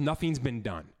almost nothing's been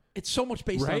done. It's so much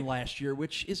based on last year,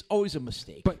 which is always a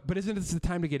mistake. But isn't this the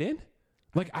time to get in?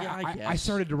 Like, yeah, I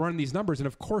started to run these numbers, and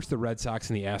of course the Red Sox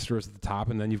and the Astros at the top,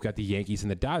 and then you've got the Yankees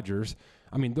and the Dodgers.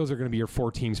 I mean, those are going to be your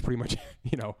 4 teams pretty much,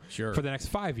 sure, for the next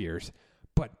 5 years.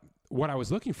 But what I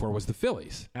was looking for was the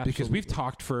Phillies. Absolutely. Because we've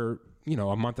talked for,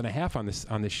 a month and a half on this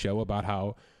show about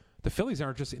how the Phillies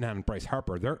aren't just in on Bryce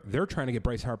Harper. They're trying to get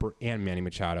Bryce Harper and Manny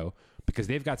Machado because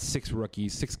they've got 6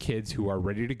 rookies, 6 kids who are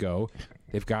ready to go.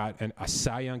 They've got a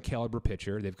Cy Young caliber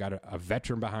pitcher. They've got a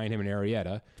veteran behind him in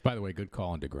Arrieta. By the way, good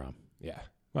call on DeGrom. Yeah.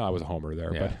 Well, I was a homer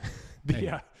there,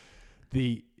 yeah. But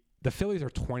the Phillies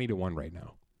are 20-1 right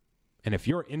now. And if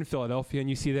you're in Philadelphia and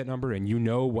you see that number and you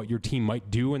know what your team might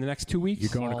do in the next 2 weeks,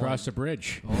 you're going across the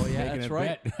bridge. Oh yeah, that's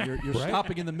right. You're right?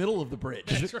 stopping in the middle of the bridge.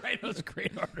 That's right. That was a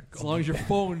great article. As long as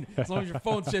your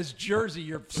phone says Jersey,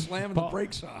 you're slamming the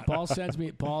brakes on. Paul sends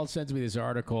me this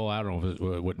article. I don't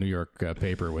know what New York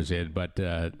paper it was in, but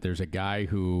there's a guy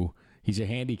who he's a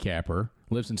handicapper,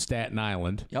 lives in Staten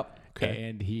Island. Yep. Okay.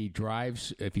 And he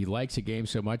drives. If he likes a game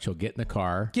so much, he'll get in the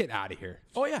car. Get out of here.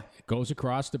 Oh yeah. Goes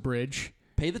across the bridge.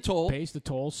 Pays the toll,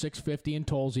 $6.50 in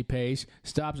tolls he pays,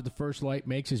 stops at the first light,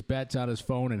 makes his bets on his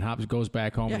phone, and goes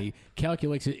back home, and he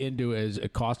calculates it into as a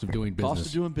cost of doing business. Cost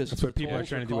of doing business. That's what people are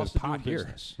trying to do with pot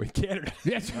here. With Canada.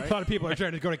 Yes. A lot of people are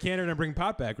trying to go to Canada and bring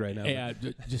pot back right now. Yeah,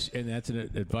 and that's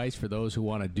an advice for those who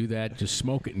want to do that. Just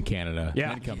smoke it in Canada.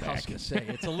 Yeah. And come back. I was going to say,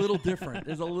 it's a little different.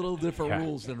 There's a little different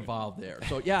rules involved there.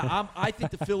 So, yeah, I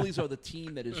think the Phillies are the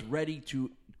team that is ready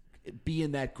to be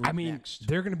in that group next.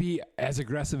 They're going to be as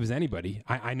aggressive as anybody.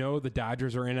 I know the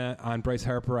Dodgers are in on Bryce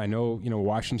Harper. I know,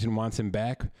 Washington wants him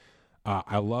back.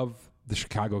 I love the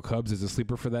Chicago Cubs as a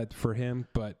sleeper for him.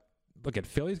 But look,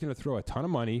 Philly's going to throw a ton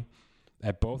of money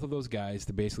at both of those guys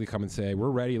to basically come and say, we're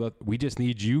ready. We just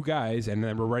need you guys, and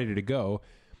then we're ready to go.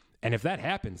 And if that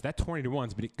happens, that 20-1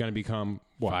 is going to become,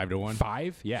 what? 5-1?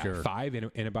 5? Yeah, sure. 5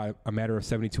 in about a matter of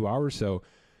 72 hours. So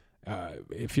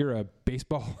if you're a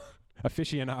baseball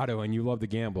aficionado and you love to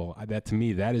gamble, to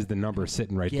me that is the number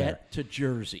sitting right there. Get to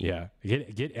Jersey. Yeah,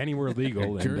 get anywhere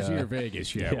legal. Jersey or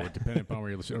Vegas, depending upon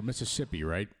where you listen. Or Mississippi,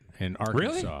 right? And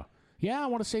Arkansas. Really? Yeah, I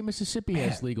want to say Mississippi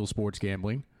has legal sports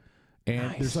gambling,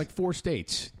 and there's like 4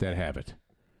 states that have it.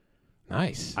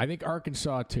 Nice. I think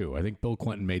Arkansas too. I think Bill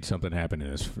Clinton made something happen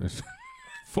in this.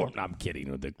 No, I'm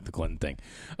kidding with the Clinton thing.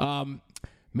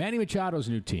 Manny Machado's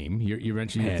new team. You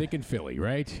mentioned you're thinking Philly,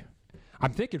 right?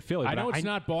 I'm thinking Philly. I know it's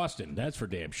not Boston. That's for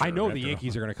damn sure. I know the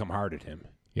Yankees are going to come hard at him.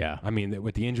 Yeah. I mean,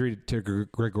 with the injury to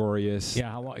Gregorius.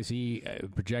 Yeah, how long is he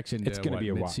projects into? It's going to be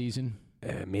a mid-season?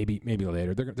 Maybe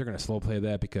later. They're going to slow play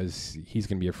that because he's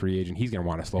going to be a free agent. He's going to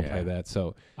want to slow play that.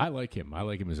 So I like him. I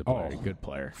like him as a player. Good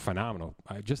player. Phenomenal.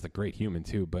 Just a great human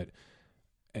too. But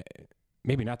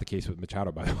maybe not the case with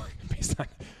Machado, by the way. Based on,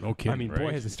 no kidding. I mean,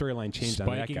 boy, has the storyline changed on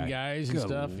that guy. Spiking guys and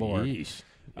stuff. Lord. Yeesh.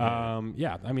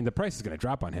 Yeah, I mean, the price is going to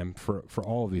drop on him for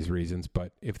all of these reasons.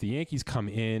 But if the Yankees come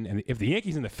in, and if the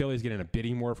Yankees and the Phillies get in a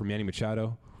bidding war for Manny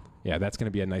Machado, that's going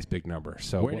to be a nice big number.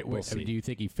 So we'll see. Do you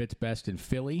think he fits best in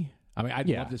Philly? I mean,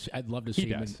 I'd love to see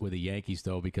him with the Yankees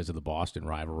though, because of the Boston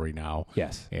rivalry now.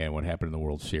 Yes, and what happened in the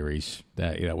World Series.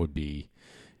 That would be.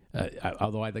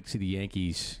 Although I'd like to see the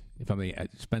Yankees, if I'm going to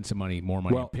spend more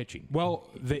money on pitching. Well,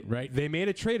 they made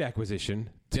a trade acquisition.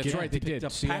 That's right. They did.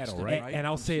 Seattle, Paxton, right? And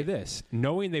I'll say this: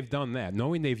 knowing they've done that,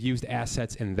 knowing they've used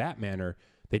assets in that manner,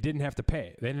 they didn't have to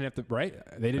pay. They didn't have to, right?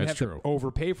 They didn't to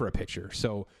overpay for a pitcher.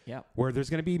 So where there's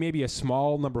going to be maybe a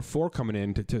small number 4 coming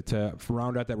in to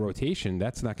round out that rotation,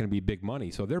 that's not going to be big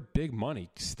money. So their big money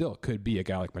still could be a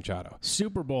guy like Machado.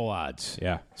 Super Bowl odds.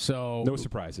 Yeah. So no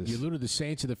surprises. You alluded the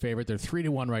Saints are the favorite. They're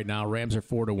 3-1 right now. Rams are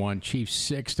 4-1. Chiefs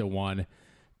 6-1.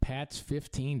 Pats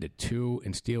 15-2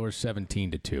 and Steelers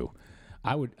 17-2.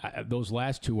 Those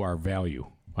last 2 are value,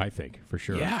 I think, for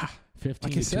sure. Yeah. 15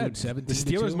 like I said, 17 the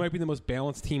Steelers might be the most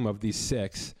balanced team of these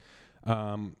 6.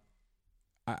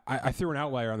 I threw an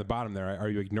outlier on the bottom there. Are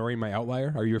you ignoring my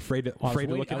outlier? Are you afraid to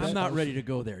look at that? I'm not ready to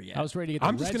go there yet. I was ready to get.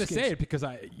 I'm just going to say it because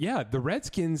the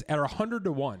Redskins are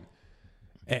 100-1,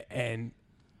 and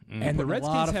the Redskins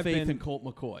a lot of have faith been in Colt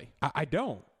McCoy. I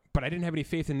don't, but I didn't have any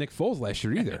faith in Nick Foles last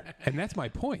year either, and that's my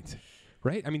point,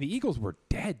 right? I mean, the Eagles were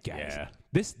dead, guys. Yeah.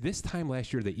 This time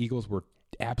last year, the Eagles were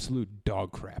absolute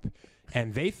dog crap,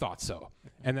 and they thought so,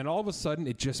 and then all of a sudden,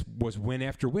 it just was win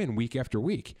after win, week after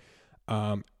week.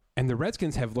 And the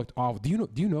Redskins have looked awful. Do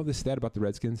you know this stat about the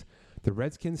Redskins? The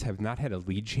Redskins have not had a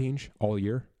lead change all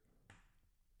year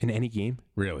in any game.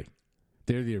 Really?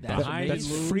 They're behind. That's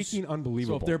freaking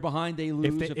unbelievable. So if they're behind, they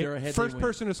lose. If they're ahead, first they win.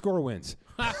 person to score wins.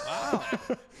 Wow,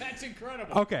 that's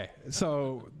incredible. Okay,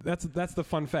 so that's the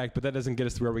fun fact, but that doesn't get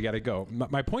us to where we got to go.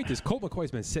 My point is, Colt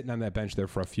McCoy's been sitting on that bench there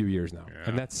for a few years now,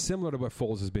 and that's similar to what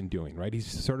Foles has been doing. Right? He's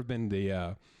sort of been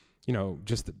the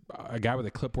just a guy with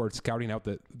a clipboard scouting out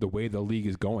the way the league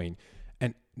is going.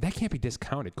 And that can't be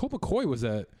discounted. Colt McCoy was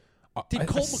Did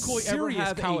Colt McCoy ever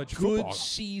have college a good football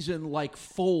season like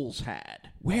Foles had?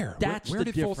 Where did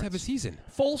difference. Foles have a season?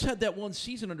 Foles had that one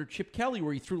season under Chip Kelly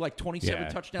where he threw like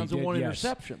 27 touchdowns and one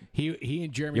interception. He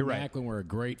and Jeremy Maclin were a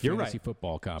great fantasy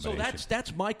football combination. So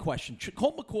that's my question.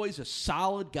 Colt McCoy's a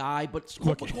solid guy, but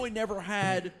Colt McCoy never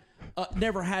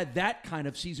had that kind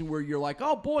of season where you're like,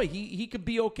 oh boy, he could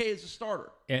be okay as a starter.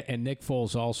 And Nick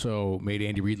Foles also made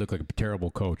Andy Reid look like a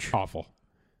terrible coach. Awful.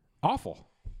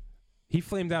 He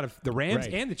flamed out of the Rams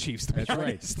and the Chiefs. That's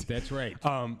right. That's right.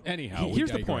 Anyhow, here's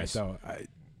the point, though.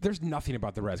 There's nothing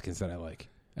about the Redskins that I like.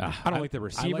 I don't like the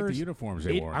receivers. I like the uniforms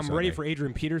they wore. I'm ready for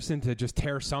Adrian Peterson to just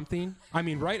tear something. I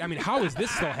mean, right? I mean, how is this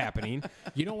still happening?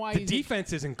 You know why? The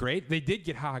defense isn't great. They did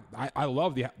get hot. I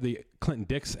love the Clinton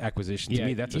Dix acquisition. To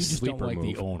me, that's a sleeper don't like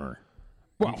move. The owner.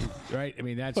 Well, right? I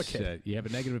mean, that's you have a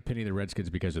negative opinion of the Redskins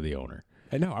because of the owner.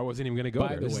 No, I wasn't even going to go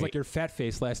there. This is like your fat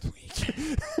face last week.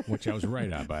 Which I was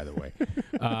right on, by the way.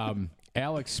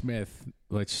 Alex Smith,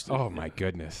 oh, my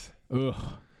goodness. Ugh.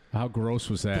 How gross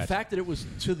was that? The fact that it was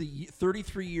to the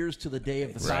 33 years to the day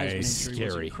of the Theismann injury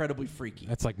was incredibly freaky.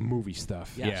 That's like movie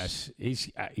stuff. Yes. He's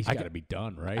got to be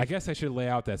done, right? I guess I should lay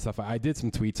out that stuff. I did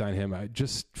some tweets on him.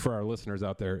 Just for our listeners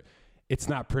out there, it's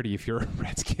not pretty if you're a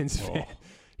Redskins fan.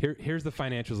 Here's the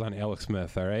financials on Alex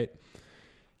Smith, all right?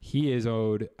 He is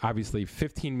owed, obviously,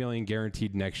 $15 million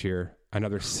guaranteed next year,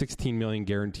 another $16 million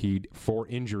guaranteed for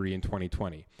injury in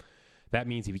 2020. That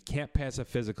means if he can't pass a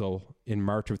physical in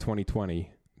March of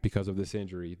 2020 because of this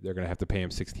injury, they're going to have to pay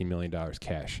him $16 million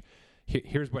cash.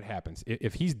 Here's what happens.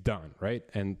 If he's done, right,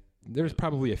 and there's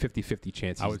probably a 50-50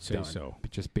 chance he's I would say done, so.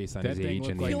 Just based on his age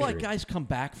and I feel injury. like guys come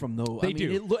back from those. They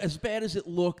do. As bad as it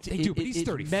looked, they do, but he's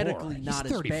 34. It's medically not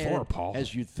he's 34, as bad Paul.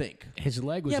 as you'd think. His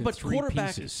leg was in three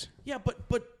pieces. Yeah,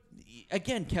 but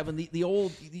again, Kevin, the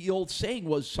old saying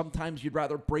was sometimes you'd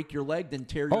rather break your leg than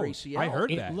tear your ACL. I heard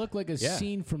that. It looked like a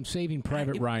scene from Saving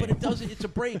Private Ryan. But it doesn't. It's a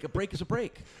break. A break is a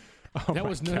break. That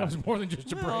was more than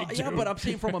just a break. Yeah, but I'm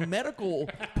saying from a medical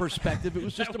perspective, it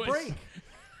was just a break.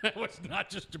 That was not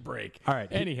just a break. All right.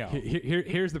 Anyhow.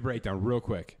 Here's the breakdown real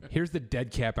quick. Here's the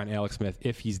dead cap on Alex Smith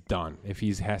if he's done, if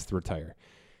he has to retire.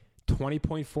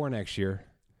 20.4 next year,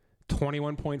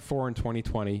 21.4 in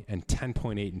 2020, and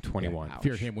 10.8 in 21. If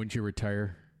you're him, wouldn't you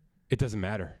retire? It doesn't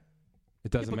matter.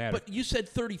 It doesn't matter. But you said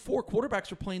 34.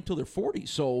 Quarterbacks are playing till they're 40.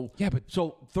 So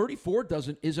 34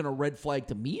 isn't a red flag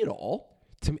to me at all.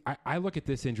 To me, I look at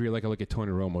this injury like I look at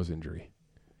Tony Romo's injury.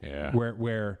 Yeah.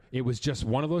 Where it was just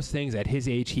one of those things at his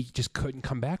age he just couldn't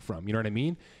come back from. You know what I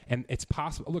mean? And it's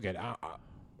possible. Look,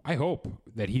 I hope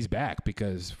that he's back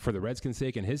because for the Redskins'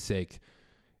 sake and his sake,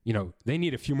 you know, they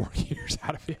need a few more years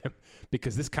out of him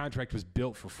because this contract was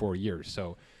built for 4 years.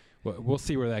 So we'll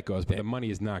see where that goes. But the money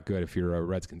is not good if you're a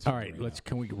Redskins fan. All right,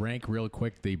 can we rank real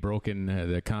quick the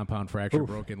compound fracture,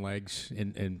 broken legs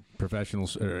in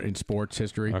professionals in sports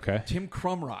history? Okay. Tim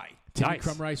Crumry.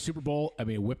 Crumry, Super Bowl,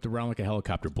 whipped around like a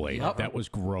helicopter blade. Yep. That was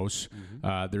gross.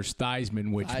 There's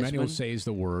Theismann, which many will say is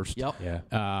the worst. Yep.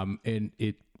 Yeah. And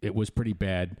it was pretty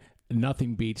bad.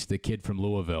 Nothing beats the kid from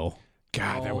Louisville.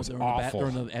 God, that was awful.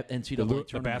 During the NCAA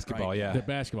the basketball, right? yeah. The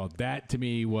basketball. That, to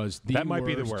me, was the worst. That might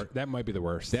be the worst. That might be the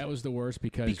worst. That was the worst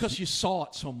because you saw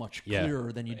it so much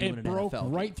clearer than you do in an NFL. It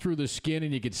broke right through the skin,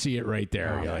 and you could see it right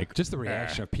there. You're like, just the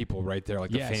reaction of people right there,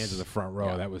 like the fans in the front row.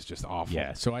 Yeah. That was just awful.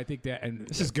 Yeah, so I think that... and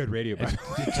this is good radio.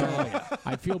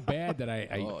 I feel bad that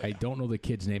I don't know the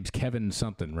kid's names. Kevin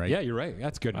something, right? Yeah, you're right.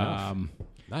 That's good enough.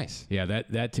 Nice. Yeah,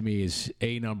 that to me is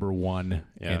number one.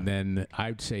 Yeah. And then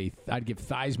I'd give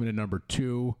Theismann a number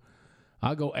 2.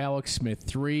 I'll go Alex Smith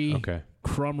 3. Okay.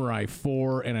 Crumry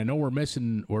 4. And I know we're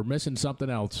missing something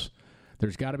else.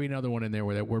 There's got to be another one in there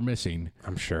that we're missing.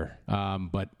 I'm sure.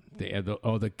 But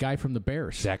The guy from the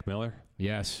Bears. Zach Miller.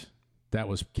 Yes. That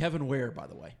was Kevin Ware, by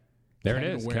the way. There it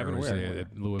is. Kevin Ware.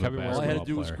 All I had to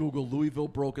do was Google Louisville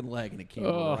broken leg, and it came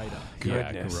right up.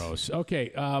 Goodness. Yeah, gross.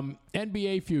 Okay,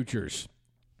 NBA futures.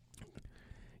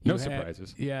 No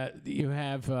surprises. Yeah, you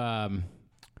have,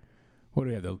 what do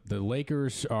we have? The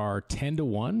Lakers are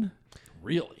 10-1.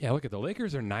 Really? Yeah, look at the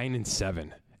Lakers are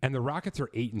 9-7. And the Rockets are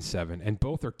 8-7, and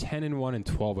both are 10-1 and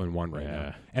 12-1 right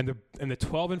now. And the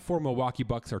 12-4 Milwaukee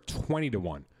Bucks are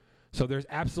 20-1. So there's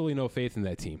absolutely no faith in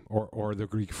that team or the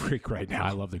Greek Freak right now.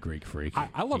 I love the Greek Freak.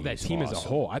 I love that team as a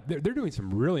whole. They're doing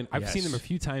some really. I've seen them a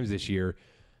few times this year.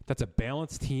 That's a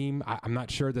balanced team. I'm not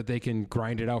sure that they can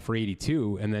grind it out for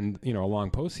 82 and then a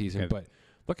long postseason. But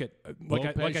look at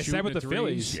like I said with the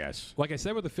Phillies. Yes. Like I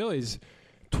said with the Phillies.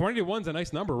 20-1's a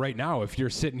nice number right now if you're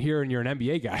sitting here and you're an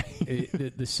NBA guy.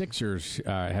 The Sixers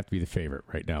have to be the favorite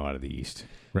right now out of the East,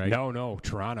 right? No,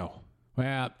 Toronto.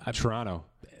 Well,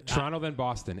 Toronto, then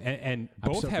Boston, and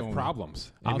both have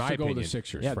problems. In my opinion, go with the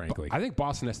Sixers. Frankly, I think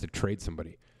Boston has to trade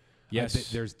somebody.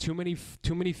 Yes, there's too many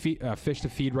fish to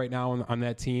feed right now on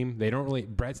that team. They don't really.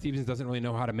 Brad Stevens doesn't really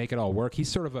know how to make it all work. He's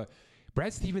sort of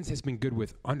Brad Stevens has been good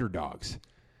with underdogs.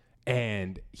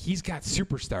 And he's got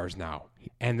superstars now,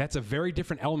 and that's a very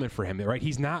different element for him, right?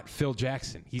 He's not Phil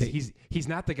Jackson. He's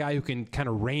not the guy who can kind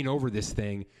of reign over this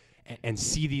thing and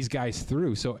see these guys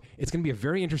through. So it's going to be a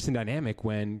very interesting dynamic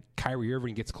when Kyrie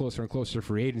Irving gets closer and closer to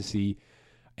free agency,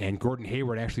 and Gordon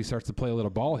Hayward actually starts to play a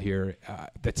little ball here.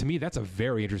 That to me, that's a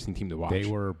very interesting team to watch. They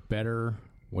were better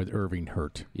with Irving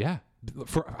hurt. Yeah,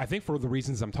 I think for the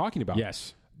reasons I'm talking about.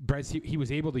 Yes. Brad, he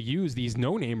was able to use these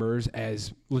no-namers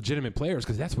as legitimate players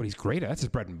because that's what he's great at. That's his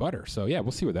bread and butter. So, yeah,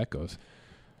 we'll see where that goes.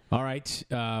 All right.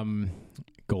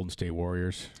 Golden State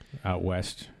Warriors out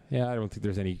west. Yeah, I don't think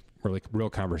there's any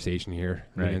real conversation here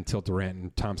until Durant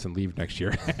and Thompson leave next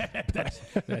year.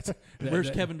 Where's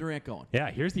Kevin Durant going?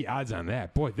 Yeah, here's the odds on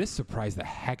that. Boy, this surprised the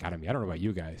heck out of me. I don't know about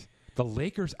you guys. The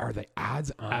Lakers are the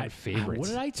odds-on favorites. What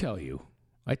did I tell you?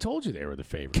 I told you they were the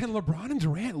favorites. Can LeBron and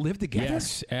Durant live together?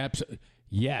 Yes, absolutely.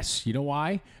 Yes. You know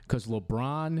why? Because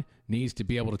LeBron needs to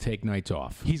be able to take nights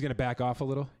off. He's going to back off a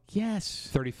little? Yes.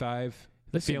 35,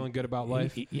 feeling good about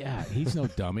life? He's no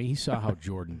dummy. He saw how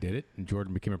Jordan did it, and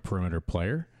Jordan became a perimeter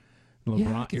player.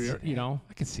 LeBron,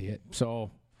 I can see it.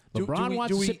 So LeBron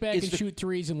wants to sit back and shoot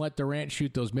threes and let Durant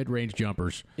shoot those mid-range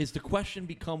jumpers. Is the question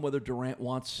become whether Durant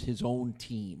wants his own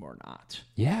team or not?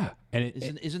 Yeah. And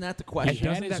isn't that the question? He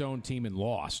had his own team and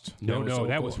lost. No,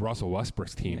 that was Russell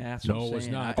Westbrook's team. Yeah, no, it was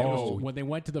not. When they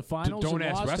went to the finals, don't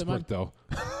ask Westbrook though.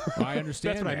 I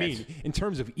understand. That's what I mean. In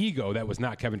terms of ego, that was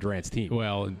not Kevin Durant's team.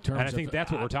 Well, and I think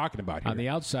that's what we're talking about here. On the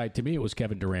outside, to me, it was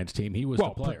Kevin Durant's team. He was the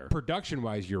player.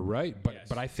 Production-wise, you're right,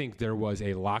 but I think there was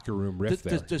a locker room rift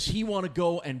there. Does he want to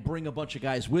go and bring a bunch of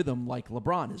guys with him like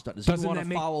LeBron has done? Does he want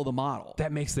to follow the model?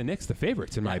 That makes the Knicks the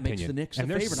favorites, in my opinion. That makes the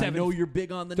Knicks the favorite. I know you're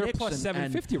big on the Knicks. They're plus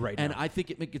 750 right now. And I think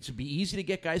it's be easy to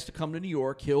get guys to come to New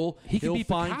York. He'll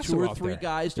find Picasso 2 or 3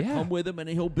 guys to come with him, and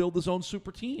he'll build his own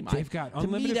super team. They've got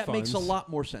unlimited To me, that funds. makes a lot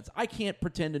more sense. I can't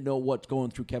pretend to know what's going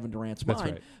through Kevin Durant's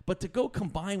mind, but to go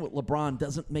combine with LeBron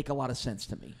doesn't make a lot of sense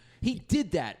to me. He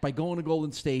did that by going to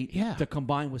Golden State to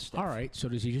combine with Steph. All right, so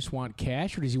does he just want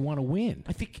cash or does he want to win?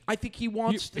 I think he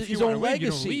wants his own own legacy.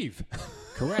 You don't leave.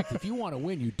 Correct. If you want to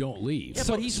win, you don't leave. Yeah,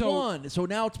 but he's won. So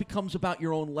now it becomes about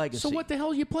your own legacy. So what the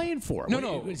hell are you playing for?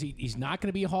 No. He's not going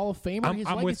to be a Hall of Famer?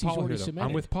 I'm with Paul here, though.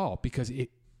 I'm with Paul because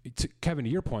Kevin,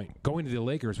 to your point, going to the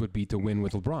Lakers would be to win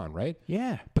with LeBron, right?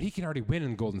 Yeah. But he can already win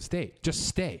in Golden State. Just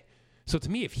stay. So to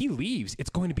me, if he leaves, it's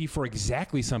going to be for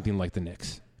exactly something like the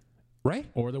Knicks, right?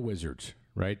 Or the Wizards,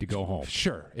 right, to go home.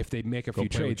 Sure, if they make a few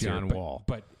trades John here. Wall.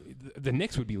 But the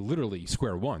Knicks would be literally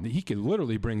square one. He could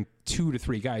literally bring 2 to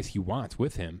 3 guys he wants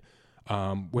with him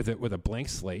with a blank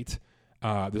slate.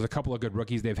 There's a couple of good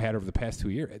rookies they've had over the past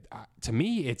 2 years. To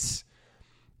me,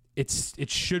 it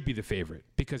should be the favorite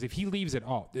because if he leaves at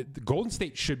all, the Golden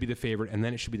State should be the favorite, and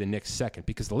then it should be the Knicks second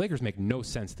because the Lakers make no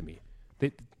sense to me.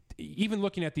 Even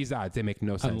looking at these odds, they make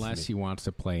no sense. Unless to me. he wants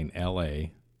to play in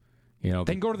L.A.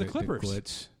 Then go to the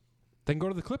Clippers. Then go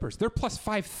to the Clippers. They're plus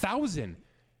 5,000.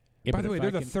 Yeah, by the way,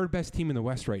 they're the third best team in the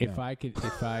West right now.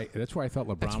 That's where I thought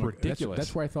LeBron. That's ridiculous.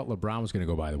 That's where I thought LeBron was going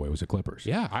to go. By the way, was the Clippers.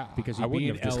 Yeah, because I he'd be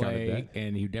in wouldn't have discounted LA that.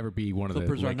 and he'd never be one of the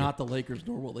Clippers are not the Lakers,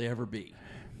 nor will they ever be.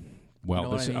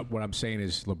 Well, what I'm saying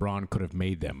is LeBron could have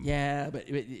made them. Yeah, but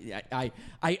I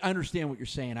understand what you're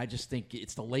saying. I just think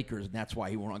it's the Lakers, and that's why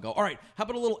he won't go. All right, how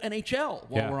about a little NHL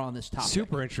while we're on this topic?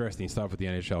 Super interesting stuff with the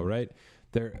NHL, right?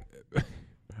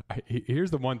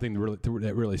 Here's the one thing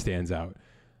that really stands out.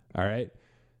 All right,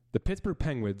 the Pittsburgh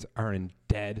Penguins are in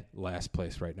dead last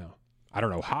place right now. I don't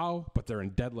know how, but they're in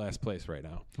dead last place right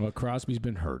now. Well, Crosby's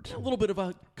been hurt. A little bit of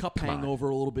a cup hangover,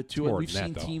 a little bit too. More We've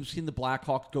than seen that, the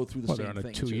Blackhawks go through the same they're on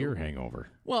thing. a 2-year hangover.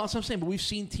 Well, that's what I'm saying. But we've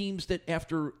seen teams that,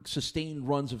 after sustained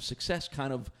runs of success,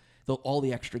 kind of all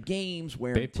the extra games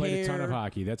where they played a ton of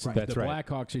hockey. That's the right.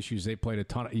 Blackhawks issues. They played a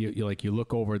ton. You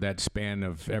look over that span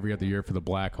of every other year for the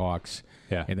Blackhawks,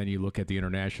 and then you look at the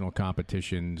international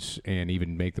competitions and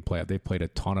even make the playoff. They played a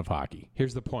ton of hockey.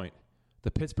 Here's the point. The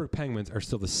Pittsburgh Penguins are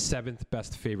still the 7th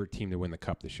best favorite team to win the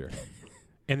Cup this year.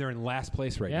 And they're in last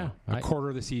place right now, a quarter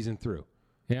of the season through.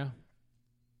 Yeah.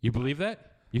 You believe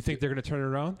that? You think they're going to turn it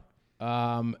around?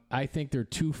 I think they're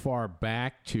too far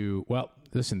back to, well,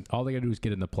 listen, all they got to do is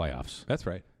get in the playoffs. That's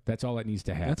right. That's all that needs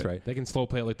to happen. That's right. They can slow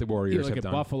play it like the Warriors have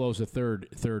done. Buffalo's the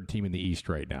third team in the East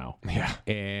right now. Yeah.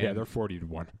 And they're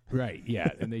 40-1. Right, yeah,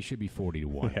 and they should be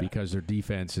 40-1 because their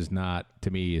defense is not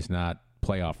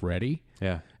playoff ready.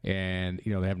 Yeah. And,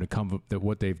 they're having to come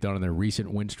what they've done in their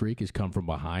recent win streak is come from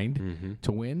behind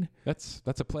to win. That's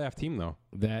a playoff team, though.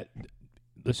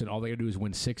 Listen, all they got to do is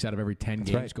win 6 out of every 10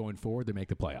 games going forward. They make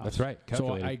the playoffs. That's right.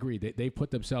 So I agree. They put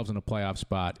themselves in a playoff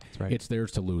spot. That's right. It's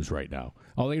theirs to lose right now.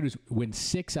 All they got to do is win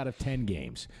 6 out of 10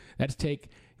 games. That's take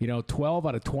 12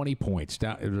 out of 20 points.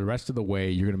 Down the rest of the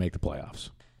way, you're going to make the playoffs.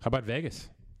 How about Vegas?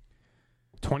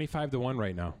 25-1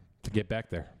 right now to get back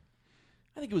there.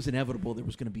 I think it was inevitable there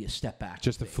was going to be a step back.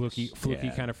 Just a fluky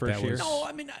kind of first year? No,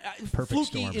 I mean,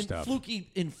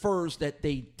 Fluky infers that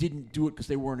they didn't do it because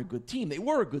they weren't a good team. They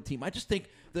were a good team. I just think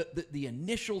the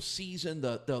initial season,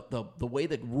 the way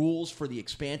that rules for the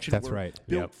expansion were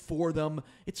built for them,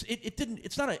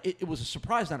 it was a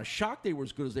surprise, not a shock they were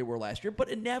as good as they were last year, but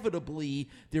inevitably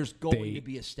there's going to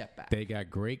be a step back. They got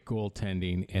great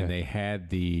goaltending, and they had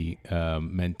the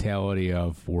mentality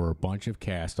of we're a bunch of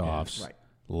cast-offs. Right.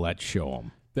 Let's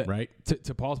show them, right?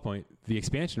 To Paul's point, the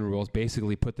expansion rules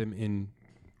basically put them in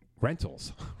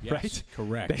rentals, right?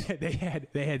 Correct. They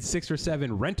had 6 or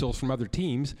 7 rentals from other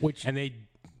teams, and they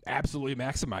absolutely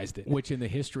maximized it. Which, in the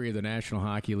history of the National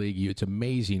Hockey League, it's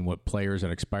amazing what players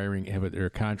are expiring have their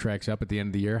contracts up at the end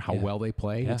of the year. How well they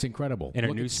play, it's incredible. In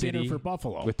a new city for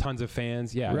Buffalo with tons of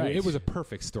fans, right. It was a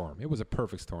perfect storm. It was a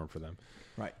perfect storm for them,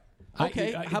 right?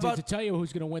 Okay, how about to tell you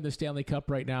who's going to win the Stanley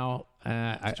Cup right now?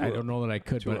 I don't know that I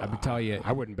could, but I would tell you.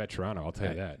 I wouldn't bet Toronto. I'll tell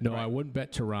you that. No, I wouldn't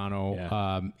bet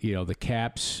Toronto. Yeah. The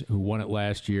Caps, who won it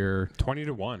last year,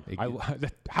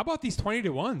 20-1. How about these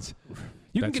 20-1s?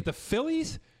 You can get the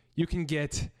Phillies, you can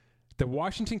get the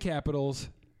Washington Capitals,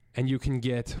 and you can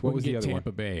get what was the other Tampa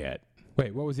one? Bay at.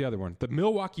 Wait, what was the other one? The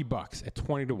Milwaukee Bucks at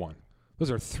 20-1.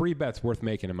 Those are 3 bets worth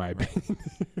making, in my opinion.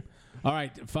 All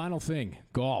right, final thing,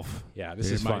 golf. Yeah,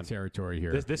 this is my fun territory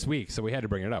here. This week, so we had to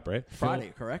bring it up, right?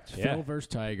 Friday, correct? Phil versus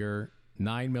Tiger,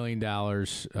 $9 million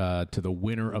to the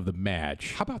winner of the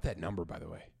match. How about that number, by the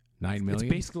way? $9 million? It's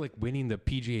basically like winning the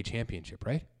PGA Championship,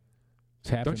 right?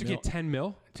 Don't you get $10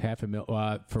 million? It's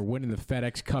 $500,000 for winning the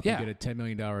FedEx Cup. You get a $10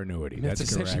 million annuity. That's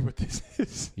essentially correct. what this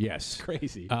is. Yes, it's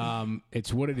crazy.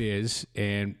 It's what it is,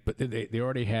 but they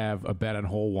already have a bet on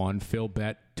hole 1. Phil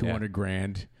bet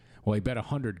 $200,000. Well, he bet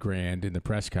 $100,000 in the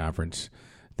press conference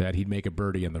that he'd make a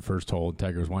birdie in the first hole, and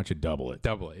Tiger goes, "Why don't you double it?"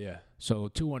 Double it, yeah. So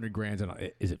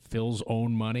 $200,000. Is it Phil's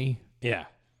own money? Yeah.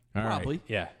 Probably. Right.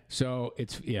 Yeah. So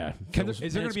it's is there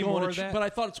going to be more of that? But I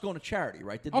thought it's going to charity,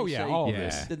 right? All of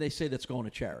this. Did they say that's going to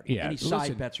charity? Yeah. Any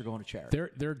side bets are going to charity.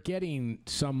 They're getting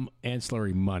some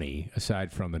ancillary money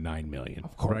aside from the $9 million,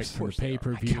 of course, right? From the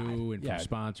pay-per-view and from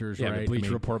sponsors, right? The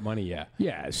Bleacher Report money, yeah.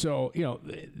 Yeah. So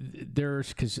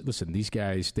because listen, these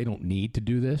guys they don't need to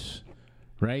do this,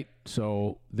 right?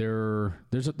 So there's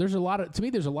a lot of, to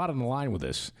me, there's a lot on the line with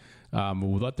this.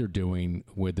 With what they're doing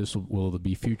with this, will there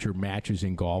be future matches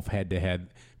in golf head-to-head?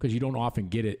 Because you don't often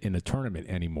get it in a tournament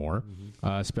anymore,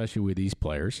 especially with these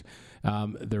players.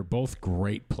 They're both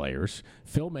great players.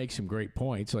 Phil makes some great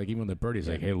points. Like even the birdie's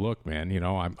like, "Hey, look, man,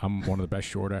 I'm one of the best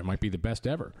short iron, might be the best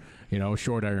ever,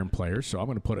 short iron players. So I'm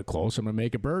going to put it close. I'm going to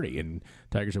make a birdie." And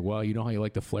Tiger said, "Well, you know how you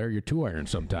like to flare your 2-iron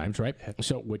sometimes, right?"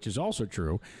 So, which is also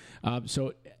true.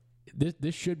 So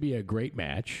this should be a great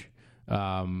match.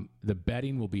 The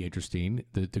betting will be interesting.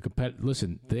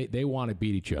 Listen, they want to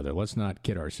beat each other. Let's not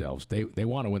kid ourselves. They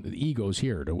want to win. The ego's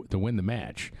here to win the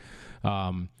match.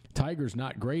 Tiger's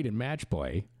not great in match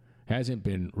play, hasn't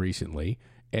been recently.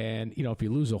 And if you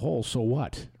lose a hole, so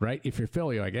what, right? If you're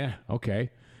Phil, you're like, okay.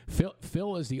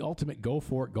 Phil is the ultimate go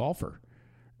for it golfer.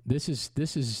 This is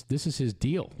his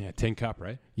deal. Yeah, tin cup,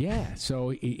 right? Yeah. So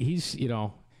he's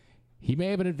he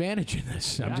may have an advantage in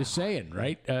this. I'm just saying,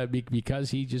 right? Because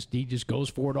he just goes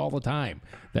for it all the time.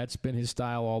 That's been his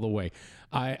style all the way.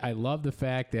 I love the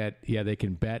fact that they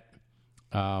can bet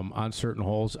on certain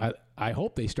holes. I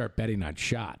hope they start betting on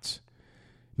shots.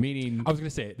 Meaning, I was going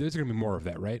to say, there's going to be more of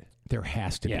that, right? There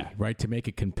has to be, right, to make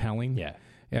it compelling. Yeah.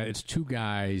 Yeah, it's two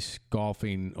guys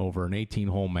golfing over an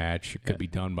 18-hole match. It could be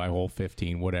done by hole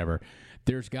 15, whatever.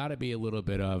 There's got to be a little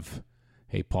bit of,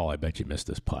 hey, Paul, I bet you missed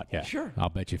this putt. Yeah. Sure. I'll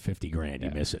bet you $50,000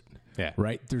 you miss it. Yeah.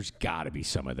 Right? There's got to be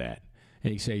some of that.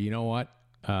 And you say, you know what?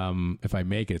 If I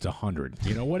make it, it's 100.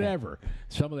 You know, whatever.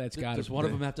 Some of that's got to. Does one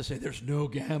of them have to say, "There's no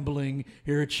gambling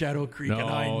here at Shadow Creek, and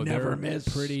I never miss"?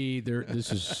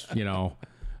 This is, you know,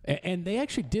 and they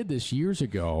actually did this years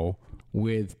ago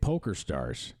with Poker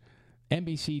Stars.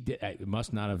 NBC it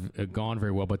must not have gone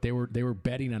very well, but they were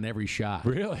betting on every shot.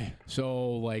 Really?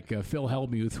 So, like Phil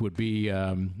Hellmuth would be,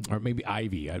 or maybe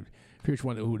Ivy. I forget which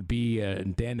one who would be.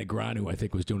 Dan Negreanu, I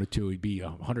think, was doing it too. He'd be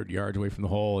 100 yards away from the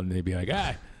hole, and they'd be like,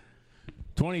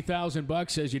 $20,000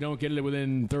 says you don't get it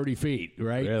within 30 feet,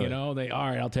 right? Really? You know, all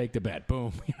right, I'll take the bet.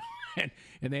 Boom.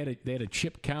 and they had a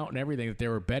chip count and everything that they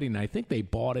were betting. And I think they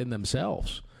bought in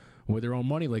themselves with their own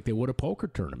money, like they would a poker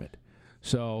tournament.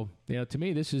 So, you know, to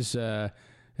me, this is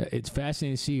it's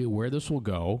fascinating to see where this will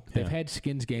go. They've had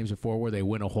skins games before where they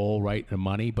win a hole, right, and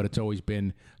money, but it's always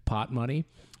been pot money.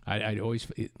 I'd always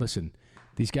listen.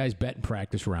 These guys bet in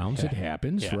practice rounds. It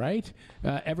happens, right?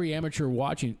 Every amateur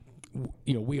watching,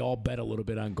 you know, we all bet a little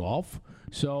bit on golf.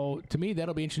 So to me,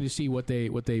 that'll be interesting to see what they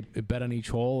bet on each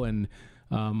hole, and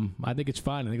I think it's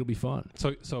fine. I think it'll be fun.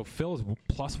 So Phil's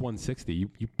plus 160.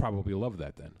 You probably love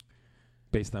that then,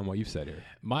 based on what you've said here.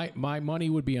 My money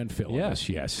would be on Phil. Yes,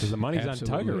 because the money's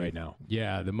absolutely. on Tiger right now.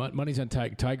 Yeah, the money's on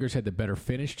Tiger. Tiger's had the better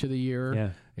finish to the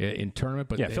year in tournament,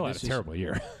 but Phil had a terrible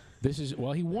year. This is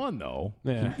he won though.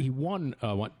 Yeah. He won.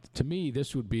 To me,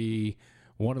 this would be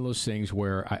one of those things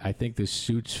where I think this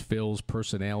suits Phil's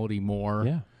personality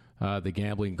more. Yeah. The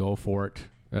gambling, go for it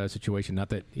situation. Not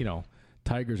that, you know,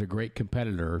 Tiger's a great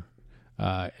competitor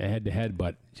head to head,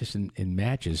 but just in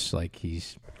matches, like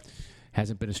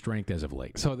hasn't been a strength as of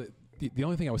late. So the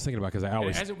only thing I was thinking about, because I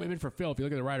always it hasn't been for Phil. If you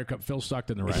look at the Ryder Cup, Phil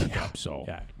sucked in the Ryder Cup. So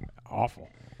awful.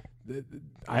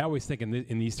 I always think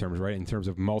in these terms, right? In terms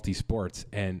of multi-sports,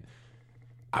 and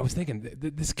I was thinking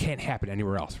this can't happen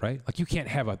anywhere else, right? Like you can't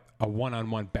have a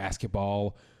one-on-one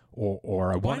basketball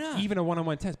or even a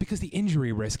one-on-one tennis, because the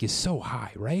injury risk is so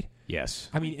high, right? Yes.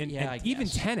 I mean, and even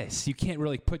tennis, you can't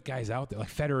really put guys out there like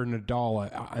Federer and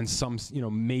Nadal on some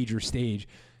major stage.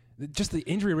 Just the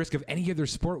injury risk of any other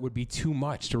sport would be too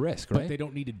much to risk, right? But they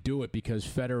don't need to do it because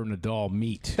Federer and Nadal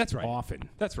meet. That's right. Often.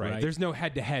 That's right. There's no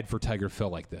head-to-head for Tiger Phil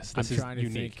like this. This I'm is trying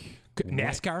unique. to think.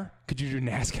 NASCAR? Could you do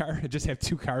NASCAR and just have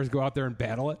two cars go out there and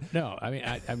battle it? No. I mean,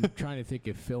 I'm trying to think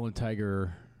if Phil and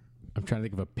Tiger. I'm trying to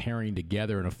think of a pairing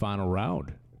together in a final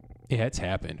round. Yeah, it's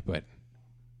happened, but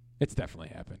it's definitely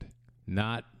happened.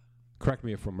 Not. Correct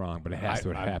me if I'm wrong, but it has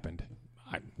to have happened.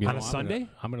 On a Sunday?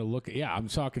 I'm going to look. Yeah, I'm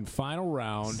talking final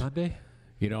round. Sunday?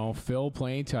 You know, Phil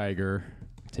playing Tiger.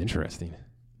 It's interesting.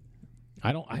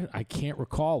 I can't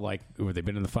recall, like, where they've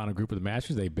been in the final group of the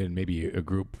Masters. They've been maybe a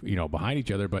group, you know, behind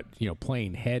each other, but, you know,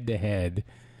 playing head to head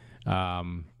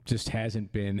just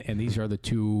hasn't been. And these are the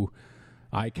two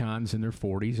icons in their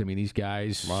 40s. I mean, these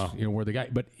guys, you know, were the guy.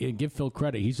 But give Phil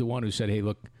credit. He's the one who said, hey,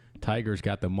 look, Tiger's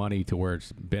got the money to where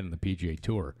it's been on the PGA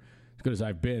Tour. As good as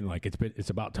I've been, like, it's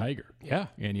about Tiger. Yeah.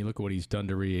 And you look at what he's done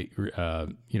to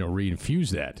reinfuse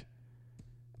that.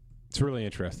 It's really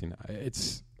interesting.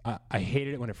 I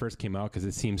hated it when it first came out because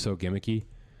it seemed so gimmicky,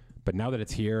 but now that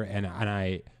it's here, and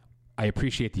I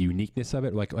appreciate the uniqueness of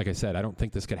it. Like I said, I don't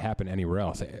think this could happen anywhere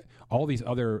else. All these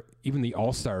other, even the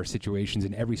all-star situations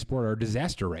in every sport are a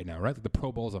disaster right now, right? Like the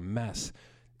Pro Bowl is a mess.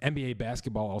 NBA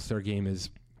basketball all-star game is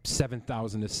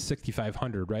 7,000 to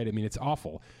 6,500, right? I mean, it's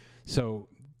awful. So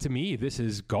to me, this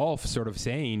is golf sort of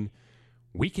saying,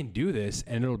 we can do this,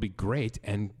 and it'll be great,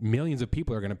 and millions of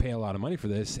people are going to pay a lot of money for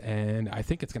this, and I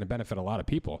think it's going to benefit a lot of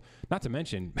people. Not to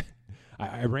mention,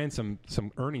 I ran some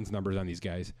earnings numbers on these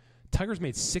guys. Tiger's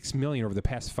made $6 million over the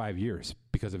past 5 years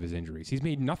because of his injuries. He's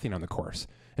made nothing on the course,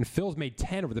 and Phil's made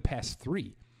 10 over the past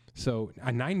 3. So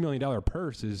a $9 million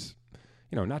purse is,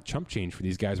 you know, not chump change for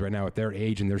these guys right now at their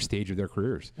age and their stage of their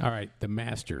careers. All right, the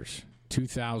Masters.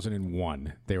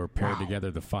 2001, they were paired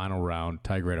together the final round.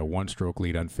 Tiger had a one-stroke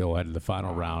lead on Phil headed the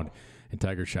final round, and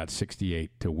Tiger shot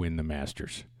 68 to win the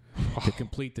Masters. To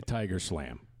complete the Tiger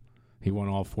Slam. He won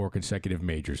all 4 consecutive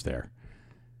majors there.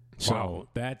 So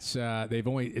that's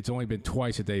it's only been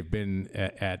twice that they've been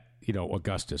at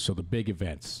Augusta. So the big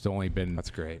events, it's only been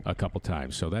a couple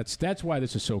times. So that's why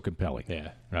this is so compelling.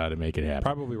 To make it happen.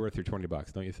 Probably worth your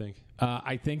 $20, don't you think?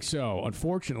 I think so.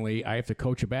 Unfortunately, I have to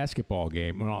coach a basketball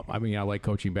game. Well, I mean, I like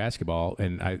coaching basketball,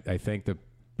 and I thank the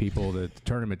people that the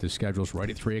tournament, the schedule's right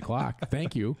at 3:00.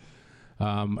 Thank you.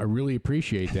 I really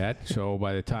appreciate that. So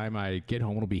by the time I get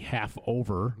home, it'll be half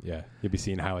over. Yeah, you'll be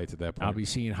seeing highlights at that point. I'll be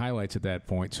seeing highlights at that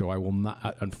point. So I will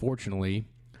not. Unfortunately,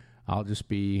 I'll just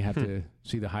have to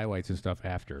see the highlights and stuff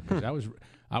after. Because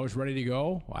I was ready to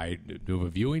go. I do a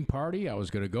viewing party. I was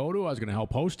going to go to. I was going to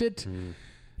help host it.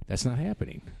 That's not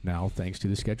happening now, thanks to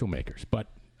the schedule makers. But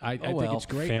I think it's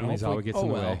great. Families always get in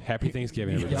the way. Happy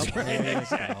Thanksgiving, everybody.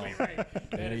 Exactly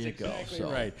right. There you go.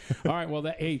 Exactly right. All right. Well,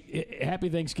 Happy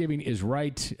Thanksgiving is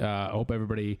right. I hope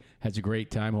everybody has a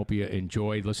great time. Hope you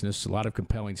enjoyed listening to a lot of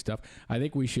compelling stuff. I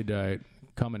think we should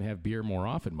come and have beer more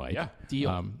often, Mike. Yeah.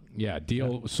 Deal.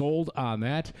 Deal sold on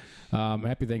that.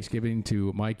 Happy Thanksgiving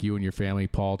to Mike, you and your family.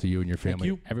 Paul, to you and your family.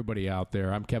 Thank you. Everybody out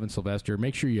there. I'm Kevin Sylvester.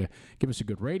 Make sure you give us a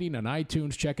good rating on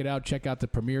iTunes. Check it out. Check out the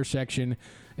premiere section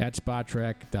at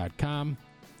SpotTrack.com.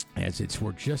 As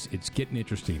it's getting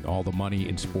interesting. All the money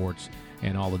in sports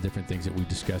and all the different things that we've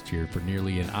discussed here for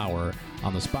nearly an hour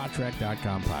on the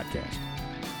SpotTrack.com podcast.